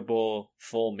affordable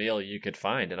full meal you could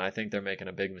find, and I think they're making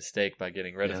a big mistake by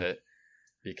getting rid of it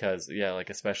because like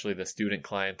especially the student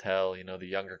clientele, the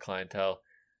younger clientele,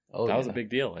 that was a big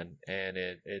deal, and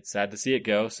it's sad to see it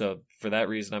go. So for that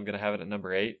reason, I'm going to have it at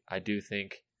number 8. I do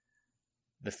think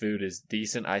the food is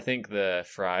decent. I think the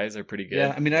fries are pretty good.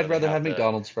 Yeah, I mean, I'd rather have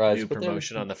McDonald's fries. New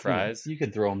promotion on the fries. You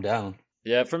can throw them down.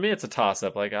 Yeah, for me, it's a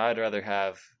toss-up. Like, I'd rather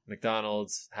have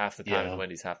McDonald's half the time and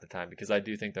Wendy's half the time because I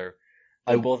do think they're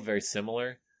both very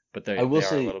similar, but they are a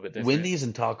little bit different. Wendy's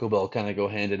and Taco Bell kind of go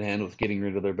hand in hand with getting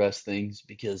rid of their best things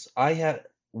because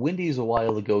Wendy's a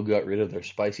while ago got rid of their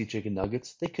spicy chicken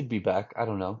nuggets. They could be back. I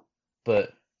don't know. But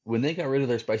when they got rid of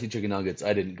their spicy chicken nuggets,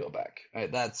 I didn't go back. I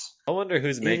wonder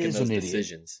who's making those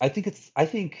decisions. I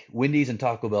think Wendy's and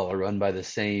Taco Bell are run by the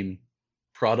same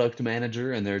product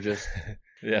manager, and they're just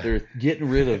they're getting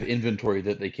rid of inventory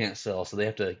that they can't sell, so they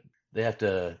have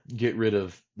to get rid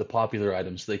of the popular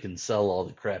items so they can sell all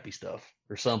the crappy stuff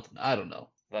or something. I don't know.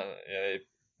 Yeah,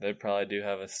 they probably do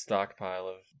have a stockpile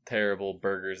of terrible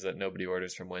burgers that nobody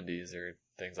orders from Wendy's or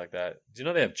things like that. Do you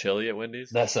know they have chili at Wendy's?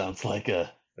 That sounds like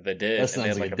a But they did. That sounds they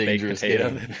had like a dangerous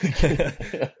potato.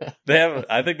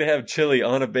 I think they have chili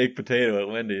on a baked potato at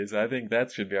Wendy's. I think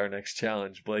that should be our next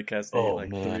challenge. Blake has to eat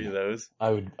 3 of those.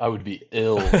 I would be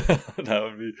ill. That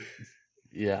would be.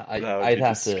 Yeah, I'd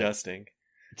have disgusting.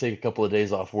 To take a couple of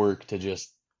days off work to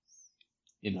just,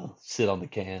 sit on the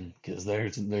can because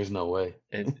there's no way.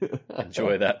 And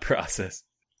enjoy that process.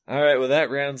 All right, well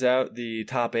that rounds out the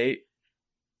top 8.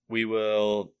 We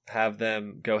will have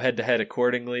them go head-to-head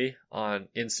accordingly on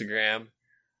Instagram.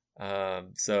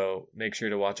 So make sure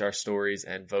to watch our stories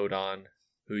and vote on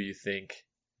who you think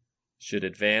should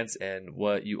advance and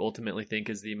what you ultimately think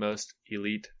is the most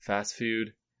elite fast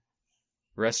food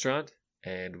restaurant.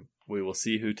 And we will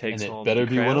see who takes home the crown. And it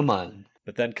better be one of mine.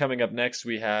 But then coming up next,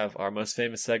 we have our most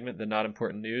famous segment, the Not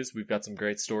Important News. We've got some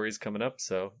great stories coming up,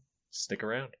 so stick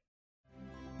around.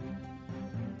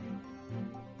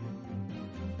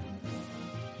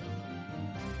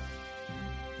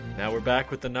 Now we're back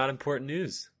with the Not Important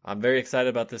News. I'm very excited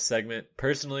about this segment.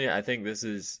 Personally, I think this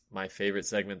is my favorite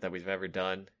segment that we've ever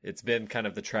done. It's been kind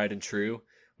of the tried and true.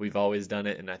 We've always done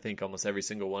it in I think almost every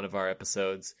single one of our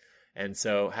episodes. And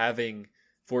so having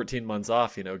 14 months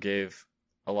off, gave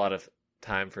a lot of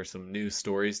time for some new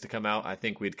stories to come out. I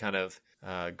think we'd kind of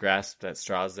grasped at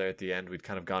straws there at the end. We'd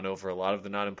kind of gone over a lot of the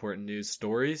Not Important News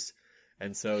stories.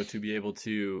 And so to be able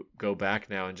to go back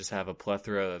now and just have a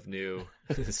plethora of new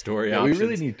story options. We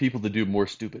really need people to do more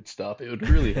stupid stuff. It would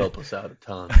really help us out a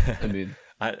ton. I mean,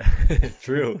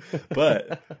 true.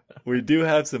 But we do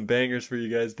have some bangers for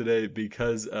you guys today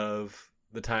because of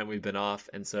the time we've been off.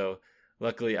 And so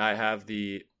luckily I have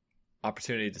the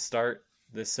opportunity to start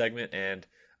this segment, and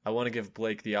I want to give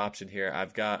Blake the option here.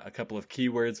 I've got a couple of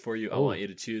keywords for you. I want you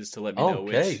to choose to let me know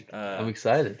which I'm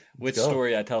excited. Which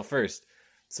story I tell first.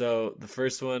 So the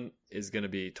first one is going to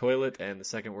be toilet, and the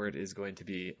second word is going to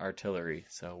be artillery.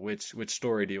 So which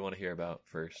story do you want to hear about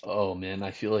first? Oh man,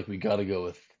 I feel like we got to go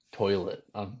with toilet.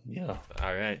 Yeah.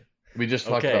 All right. We just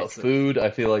talked about food. I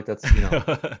feel like that's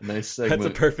a nice segment.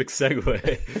 That's a perfect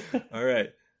segue. All right.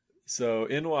 So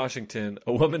in Washington,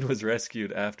 a woman was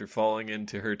rescued after falling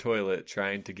into her toilet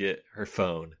trying to get her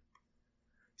phone.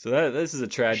 So this is a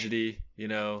tragedy.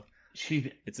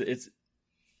 It's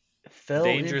a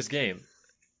dangerous game.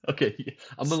 Okay,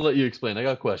 I'm going to let you explain. I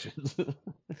got questions.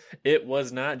 It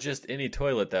was not just any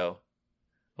toilet, though.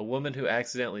 A woman who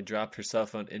accidentally dropped her cell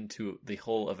phone into the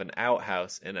hole of an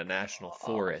outhouse in a national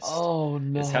forest. Oh,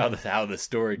 no. Is how the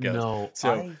story goes. No.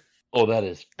 So, that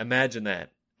is. Imagine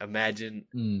that.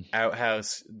 Imagine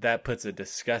outhouse. That puts a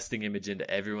disgusting image into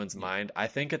everyone's mind. I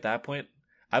think at that point,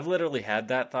 I've literally had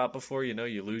that thought before.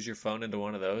 You lose your phone into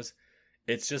one of those.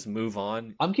 It's just move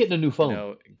on. I'm getting a new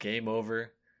phone. Game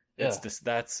over. Yeah.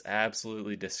 That's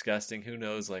absolutely disgusting. Who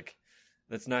knows,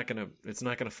 it's not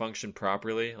gonna function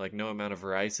properly. Like no amount of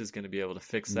rice is gonna be able to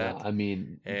fix No, that, I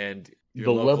mean and your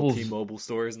the local levels. T-Mobile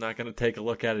store is not gonna take a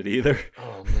look at it either.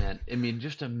 Oh man, I mean,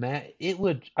 just it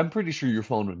would. I'm pretty sure your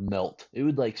phone would melt. It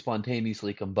would like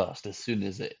spontaneously combust as soon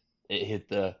as it hit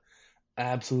the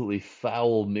absolutely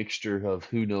foul mixture of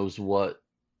who knows what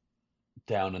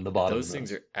down in the bottom of Those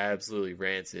things those. are absolutely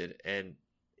rancid. And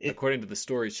It according to the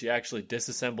story, she actually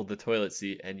disassembled the toilet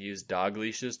seat and used dog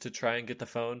leashes to try and get the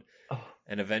phone. oh,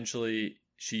 And eventually,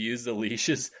 she used the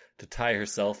leashes to tie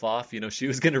herself off. You know, she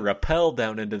was going to rappel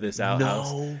down into this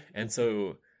outhouse. no. And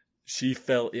so she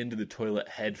fell into the toilet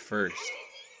head first.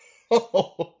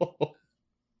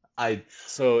 I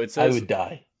So it I says, would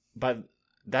die. but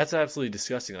that's absolutely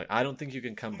disgusting. Like, I don't think you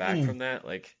can come back from that.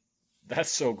 Like,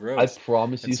 that's so I gross.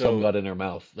 promise And you, something so got in her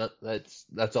mouth.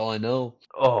 That's all I know.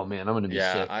 Oh man, I'm gonna be yeah,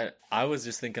 sick. I was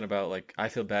just thinking about like I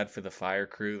feel bad for the fire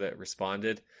crew that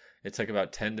responded. It took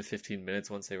about 10 to 15 minutes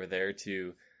once they were there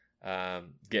to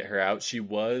get her out. She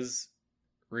was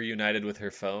reunited with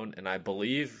her phone, and I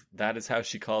believe that is how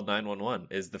she called 911,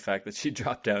 is the fact that she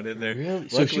dropped down in there. Really?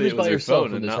 So she Luckily, was it was by her herself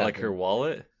phone when and this not like her happened.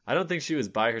 wallet. I don't think she was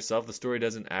by herself. The story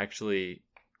doesn't actually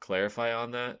clarify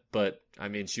on that, but I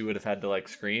mean, she would have had to like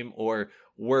scream, or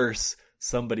worse,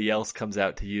 somebody else comes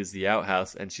out to use the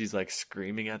outhouse and she's like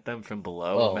screaming at them from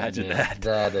below. Oh Imagine man, that.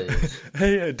 that is.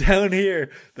 Hey, down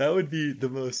here. That would be the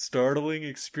most startling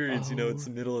experience. You know, it's Oh, the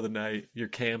middle of the night. You're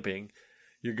camping.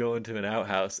 You're going to an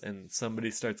outhouse and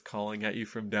somebody starts calling at you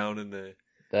from down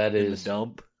that in the is.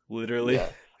 dump, literally. Yeah.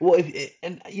 Well,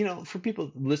 and for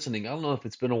people listening, I don't know if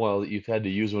it's been a while that you've had to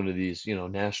use one of these,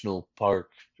 national park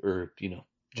or,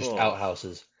 just Oh,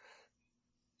 outhouses.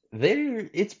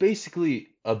 It's basically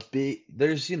a big,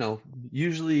 there's,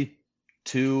 usually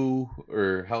two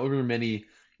or however many,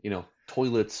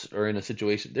 toilets are in a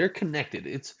situation. They're connected.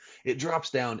 It drops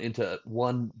down into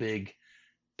one big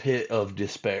pit of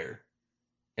despair.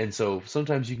 And so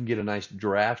sometimes you can get a nice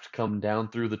draft come down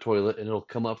through the toilet and it'll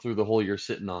come up through the hole you're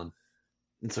sitting on.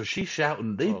 And so she's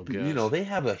shouting. oh gosh. They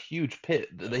have a huge pit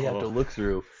that they have to Oh, look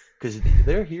through because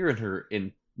they're hearing her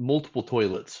in multiple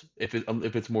toilets if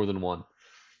it's more than one.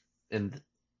 And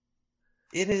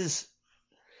it is.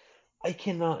 I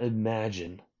cannot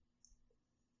imagine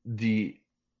the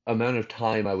amount of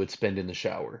time I would spend in the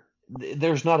shower.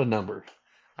 There's not a number.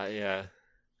 I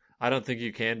I don't think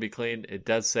you can be clean. It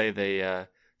does say they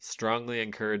strongly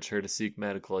encourage her to seek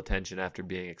medical attention after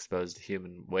being exposed to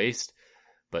human waste,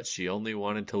 but she only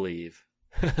wanted to leave.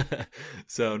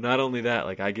 So not only that,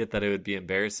 like I get that it would be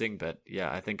embarrassing, but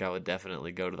yeah, I think I would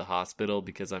definitely go to the hospital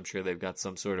because I'm sure they've got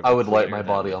some sort of I a would light cleaner my that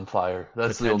body would on fire.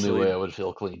 That's the only way potentially. I would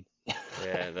feel clean.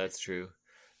 Yeah, that's true.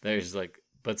 There's like,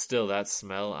 but still, that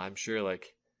smell, I'm sure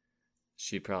like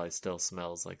she probably still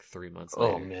smells like 3 months Oh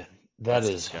later. man, that That's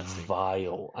is disgusting.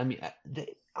 vile. I mean,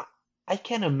 I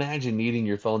can't imagine needing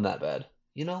your phone that bad.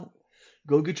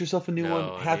 Go get yourself a new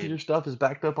one. No, I Half of your mean, stuff is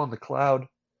backed up on the cloud.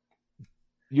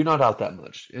 You're not out that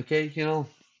much, okay?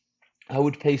 I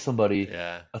would pay somebody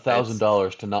yeah, a thousand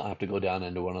dollars to not have to go down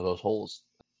into one of those holes.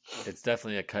 it's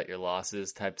definitely a cut your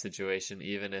losses type situation.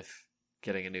 Even if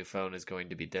getting a new phone is going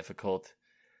to be difficult,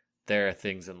 there are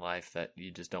things in life that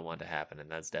you just don't want to happen,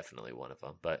 and that's definitely one of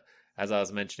them. But as I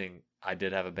was mentioning, I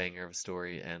did have a banger of a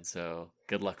story, and so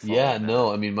good luck Yeah, following that.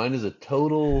 no, I mean mine is a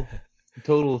total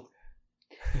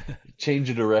change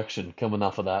of direction coming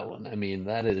off of that one. I mean,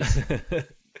 that is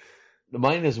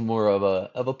mine is more of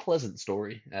a pleasant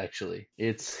story, actually.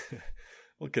 It's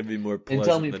What could be more And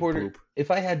tell pleasant me, than Porter, poop?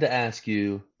 if I had to ask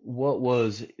you, what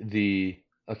was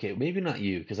okay, maybe not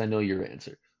you, because I know your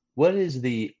answer. What is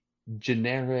the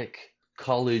generic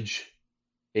college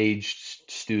aged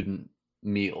student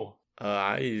meal?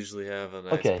 I usually have a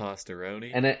nice Okay,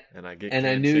 pastaroni, and I and I get and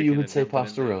I canned knew you chicken would and say dump it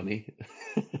in there. pastaroni.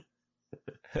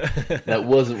 That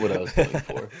wasn't what I was going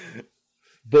for.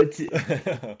 But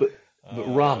but but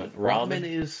ramen. Ramen Ramen.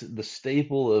 is the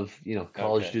staple of,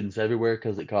 college Okay. students everywhere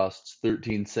because it costs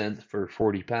 13 cents for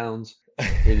 40 pounds.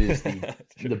 It is the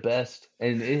True. best,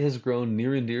 and it has grown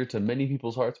near and dear to many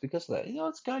people's hearts because of that.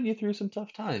 It's gotten you through some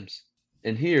tough times.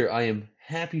 And here I am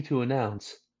happy to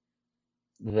announce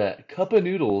that Cup of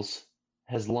Noodles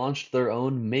has launched their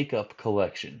own makeup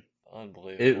collection.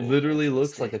 It Unbelievable. literally That's a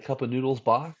looks like a mistake. Cup of Noodles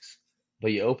box,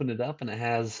 but you open it up and it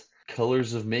has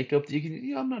colors of makeup that you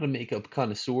can, I'm not a makeup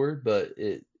connoisseur, but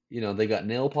they got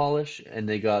nail polish and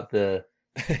they got the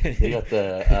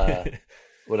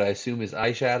what I assume is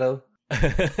eyeshadow.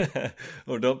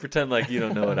 Oh, don't pretend like you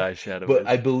don't know what eyeshadow But is.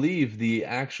 I believe the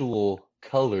actual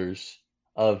colors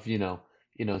of,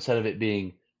 instead of it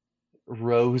being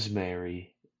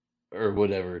rosemary or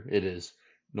whatever it is,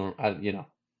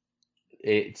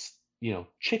 it's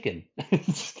chicken.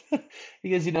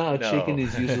 Because you know how chicken No.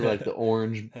 is usually like the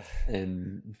orange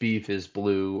and beef is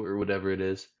blue or whatever it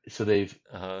is. So they've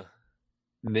Uh-huh.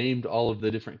 named all of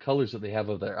the different colors that they have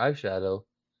of their eyeshadow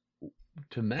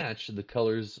to match the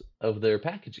colors of their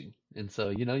packaging. And so,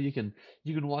 you can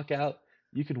walk out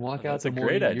Oh, in that's the a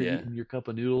great morning and you're idea. eating your cup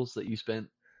of noodles that you spent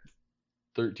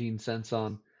 13 cents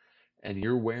on and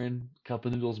you're wearing cup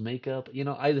of noodles makeup.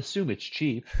 I'd assume it's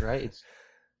cheap, right?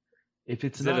 If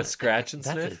it's Is it a not, scratch and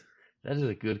that's a sniff? that is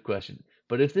a good question.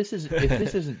 But if this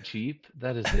isn't cheap,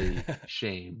 that is a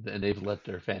shame, and they've let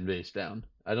their fan base down.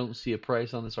 I don't see a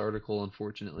price on this article,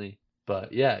 unfortunately.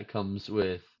 But yeah, it comes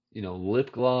with,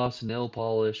 lip gloss, nail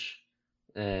polish,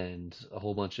 and a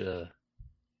whole bunch of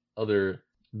other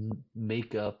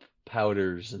makeup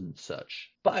powders and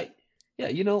such. But yeah,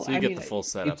 So you I get mean, the full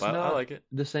setup. it's I not like it.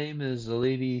 the same as a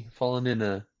lady falling in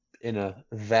a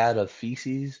vat of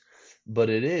feces, but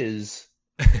it is.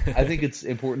 I think it's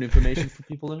important information for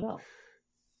people to know.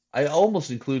 I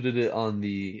almost included it on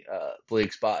the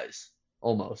Blake Spies,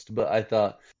 almost, but I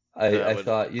thought That I would,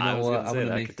 thought, you I know was what, gonna I'm say gonna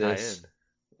that make could tie this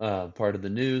in. part of the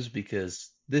news because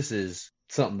this is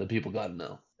something that people got to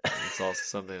know. It's also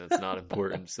something that's not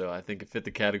important, so I think it fit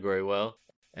the category well.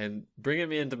 And bringing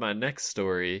me into my next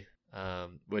story,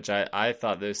 which I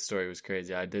thought this story was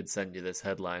crazy. I did send you this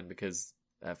headline because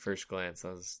at first glance I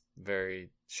was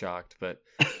very shocked. But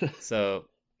so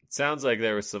it sounds like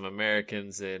there were some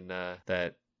Americans in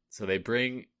that. So they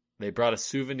brought a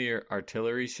souvenir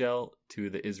artillery shell to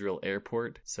the Israel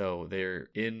airport. So they're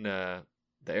in the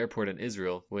airport in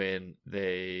Israel when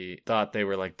they thought they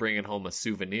were like bringing home a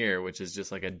souvenir, which is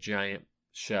just like a giant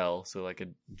shell, so like a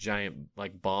giant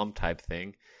like bomb type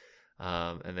thing.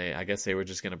 And I guess they were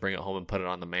just going to bring it home and put it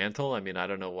on the mantle. I mean, I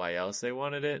don't know why else they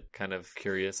wanted it. Kind of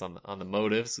curious on the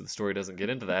motives. The story doesn't get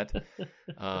into that.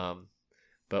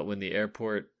 But when the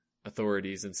airport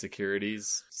authorities and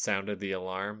securities sounded the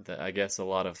alarm, that I guess a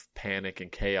lot of panic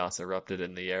and chaos erupted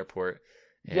in the airport.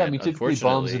 Yeah, I And mean, typically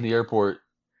bombs in unfortunately, the airport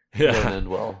don't yeah, end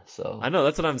well. I So know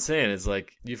that's what I'm saying. Is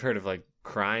like you've heard of like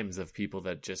crimes of people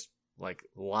that just like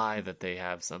lie that they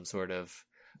have some sort of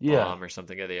yeah, bomb or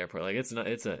something at the airport. Like it's not.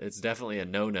 It's definitely a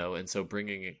no. And so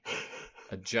bringing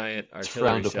a giant it's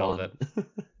artillery frowned shell upon.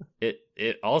 that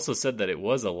it also said that it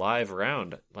was a live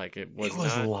round. Like it It was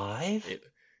was not. live? It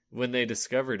when they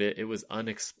discovered it, it was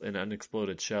an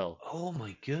unexploded shell. Oh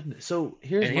my goodness. So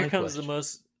here's And here my comes the question.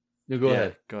 most. No, go Yeah,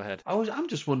 ahead. go ahead. I'm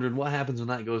just wondering what happens when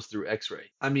that goes through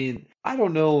X-ray. I mean, I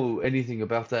don't know anything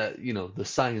about that, the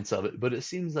science of it, but it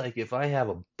seems like if I have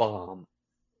a bomb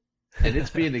and it's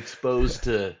being exposed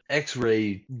to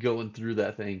X-ray going through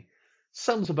that thing,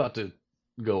 something's about to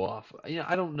go off.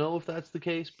 I don't know if that's the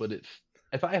case, but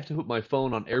if I have to put my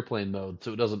phone on airplane mode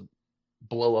so it doesn't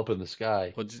blow up in the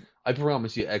sky, well, I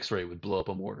promise you X-ray would blow up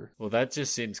a mortar. Well, that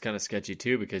just seems kind of sketchy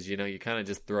too, because you kind of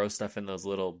just throw stuff in those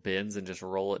little bins and just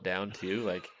roll it down too.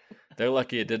 Like they're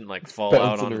lucky it didn't like It's fall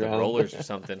out bouncing onto the around. rollers or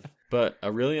something. But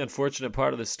a really unfortunate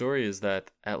part of the story is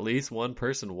that at least one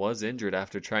person was injured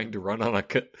after trying to run on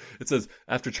it says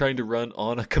after trying to run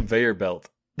on a conveyor belt.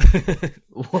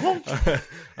 What?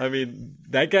 I mean,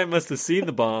 that guy must have seen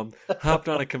the bomb, hopped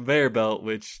on a conveyor belt,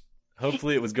 which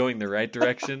hopefully it was going the right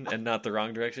direction and not the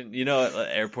wrong direction. You know, at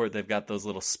the airport, they've got those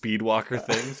little speed walker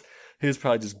things. He was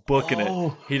probably just booking it.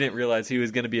 Oh, He didn't realize he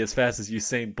was going to be as fast as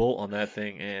Usain Bolt on that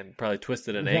thing and probably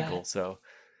twisted an ankle. that So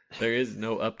there is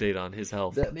no update on his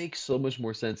health. that makes so much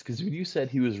more sense because when you said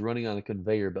he was running on a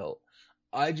conveyor belt,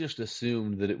 I just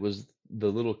assumed that it was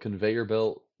the little conveyor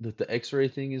belt that the X-ray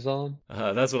thing is on,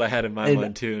 That's what I had in my and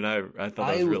mind too, and I thought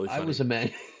that was I really I was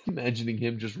funny. imagining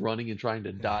him just running and trying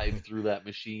to dive through that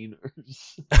machine.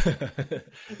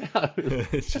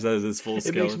 It's just as his full It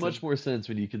makes skeleton. much more sense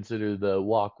when you consider the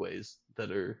walkways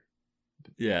that are,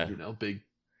 Yeah, big.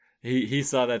 he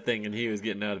saw that thing and he was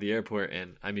getting out of the airport,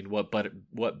 and I mean, what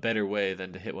better way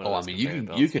than to hit one of Oh, I those mean, you conveyor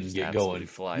can you belts and can just get absolutely going.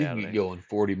 fly You out can of get there? going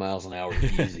 40 miles an hour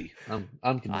easy. I'm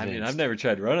I mean, I've convinced. never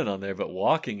tried running on there, but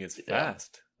walking is Yeah.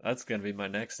 fast. That's gonna be my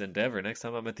next endeavor. Next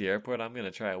time I'm at the airport, I'm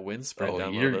gonna try a wind sprint Oh,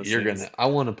 down one of those you're things. gonna. I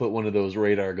want to put one of those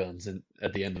radar guns in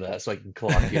at the end of that so I can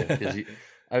clock you because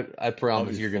I I'll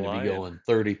promise be you're gonna be flying. going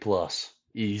 30 plus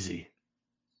easy.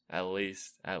 At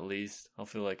least, I'll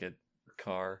feel like a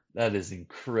car. That is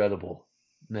incredible,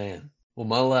 man. Well,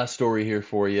 my last story here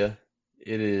for you.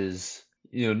 It is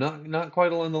not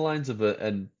quite along the lines of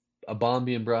a bomb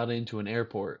being brought into an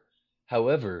airport.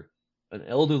 However, an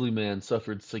elderly man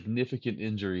suffered significant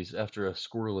injuries after a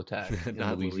squirrel attack in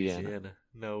Not Louisiana. Louisiana.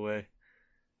 No way.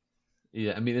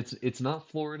 Yeah, I mean it's not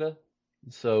Florida,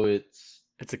 so it's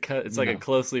It's a cut. It's you like a know,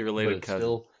 closely but related it's cousin.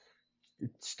 still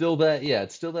it's still that, yeah,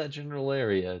 it's still that general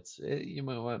area. You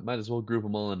might as well group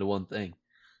them all into one thing.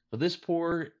 But this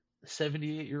poor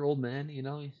 78-year-old man,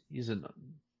 he's an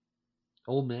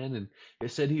old man, and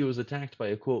it said he was attacked by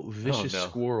a quote Oh vicious no.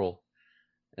 squirrel,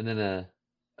 and then a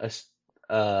s-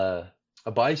 uh,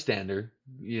 a bystander,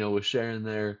 was sharing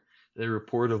their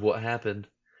report of what happened,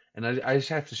 and I just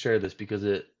have to share this because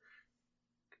it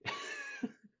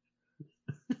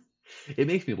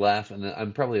makes me laugh, and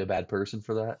I'm probably a bad person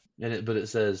for that. But it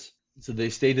says, so they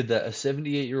stated that a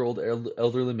 78-year-old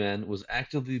elderly man was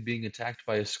actively being attacked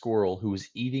by a squirrel who was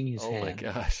eating his Oh my hand.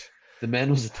 gosh. The man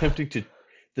was attempting to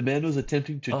the man was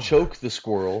attempting to Oh choke the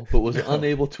squirrel, but was no.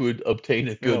 unable to obtain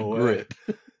a No good way. grip.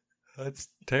 That's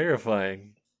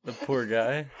terrifying. The poor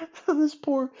guy. this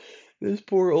poor this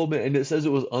poor old man, and it says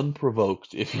it was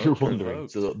unprovoked, if you're wondering.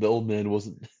 Unprovoked. So the old man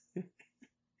wasn't.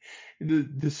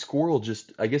 The squirrel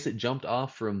just, I guess it jumped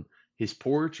off from his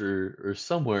porch or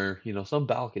somewhere, some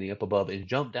balcony up above, and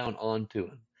jumped down onto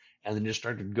him, and then just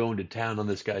started going to town on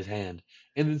this guy's hand.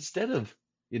 And instead of,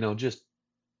 just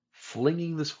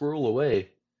flinging the squirrel away,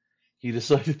 he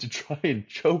decided to try and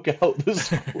choke out the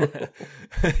squirrel.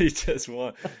 he just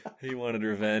want he wanted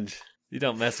revenge. You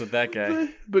don't mess with that guy.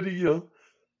 But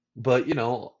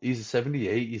he's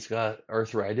 78. He's got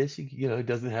arthritis. He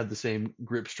doesn't have the same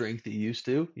grip strength he used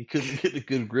to. He couldn't get a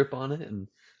good grip on it, and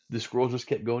the squirrel just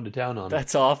kept going to town on him.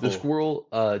 That's awful. The squirrel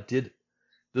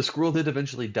did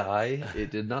eventually die.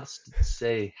 It did not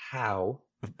say how.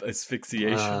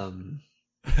 Asphyxiation.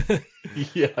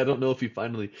 Yeah, I don't know if he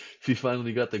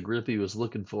finally got the grip he was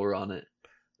looking for on it.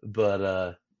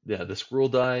 But yeah, the squirrel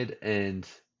died, and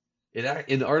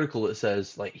in the article it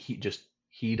says like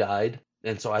he died,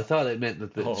 and so I thought it meant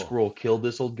that the squirrel killed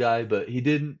this old guy, but he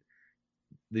didn't.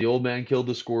 The old man killed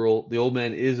the squirrel. The old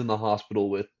man is in the hospital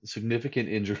with significant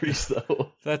injuries,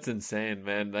 though. That's insane,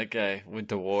 man. That guy went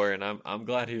to war, and I'm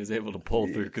glad he was able to pull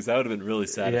through, because that would have been really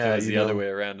sad if it was the other way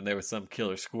around and there was some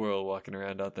killer squirrel walking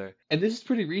around out there. And this is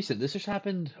pretty recent. This just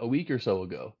happened a week or so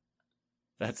ago.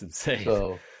 That's insane.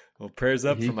 So, well, prayers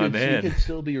up for my man. He could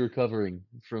still be recovering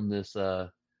from this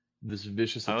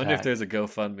vicious attack. I wonder if there's a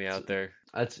GoFundMe out there.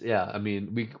 I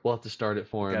mean, we'll have to start it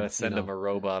for him. Gotta send him a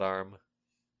robot arm.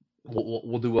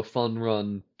 We'll do a fun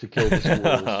run to kill the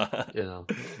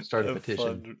squirrels. Start a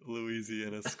petition. Fun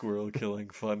Louisiana squirrel killing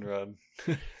fun run.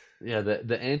 Yeah,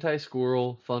 the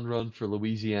anti-squirrel fun run for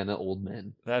Louisiana old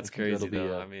men. That's crazy,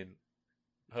 though. I mean,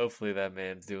 hopefully that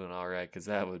man's doing all right, because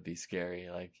that would be scary.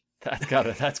 Like that's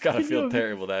gotta feel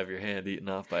terrible to have your hand eaten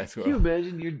off by a squirrel. Can you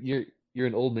imagine you're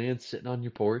an old man sitting on your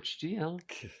porch,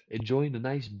 enjoying a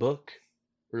nice book,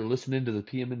 or listening to the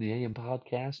PM and the AM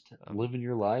podcast, living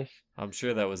your life. I'm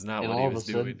sure that was not and what he was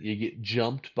doing. All of a sudden, you get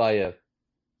jumped by a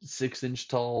 6-inch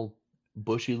tall,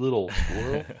 bushy little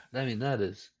squirrel. I mean,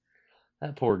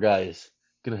 that poor guy is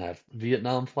gonna have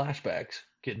Vietnam flashbacks,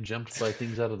 getting jumped by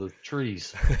things out of the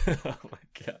trees. Oh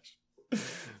my gosh.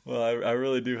 Well, I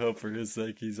really do hope for his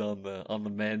sake he's on the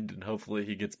mend, and hopefully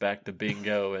he gets back to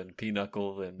bingo and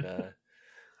pinochle and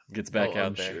gets back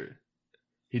out there. Sure.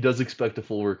 He does expect a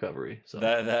full recovery. So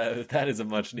that is a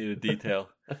much needed detail.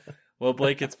 Well,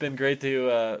 Blake, it's been great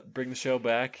to bring the show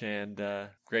back, and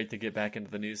great to get back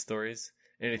into the news stories.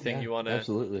 Anything you want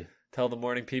to tell the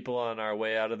morning people on our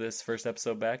way out of this first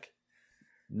episode back?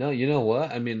 No, you know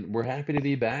what? I mean, we're happy to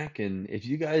be back, and if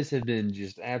you guys have been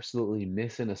just absolutely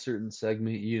missing a certain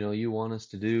segment, you want us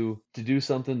to do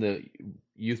something that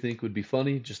you think would be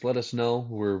funny, just let us know.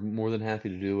 We're more than happy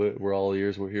to do it. We're all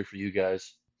ears. We're here for you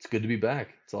guys. It's good to be back.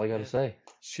 That's all I got to say.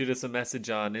 Shoot us a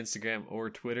message on Instagram or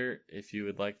Twitter if you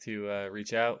would like to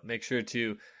reach out. Make sure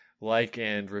to like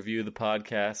and review the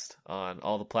podcast on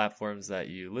all the platforms that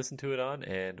you listen to it on,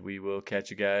 and we will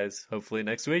catch you guys hopefully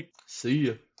next week. See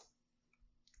ya.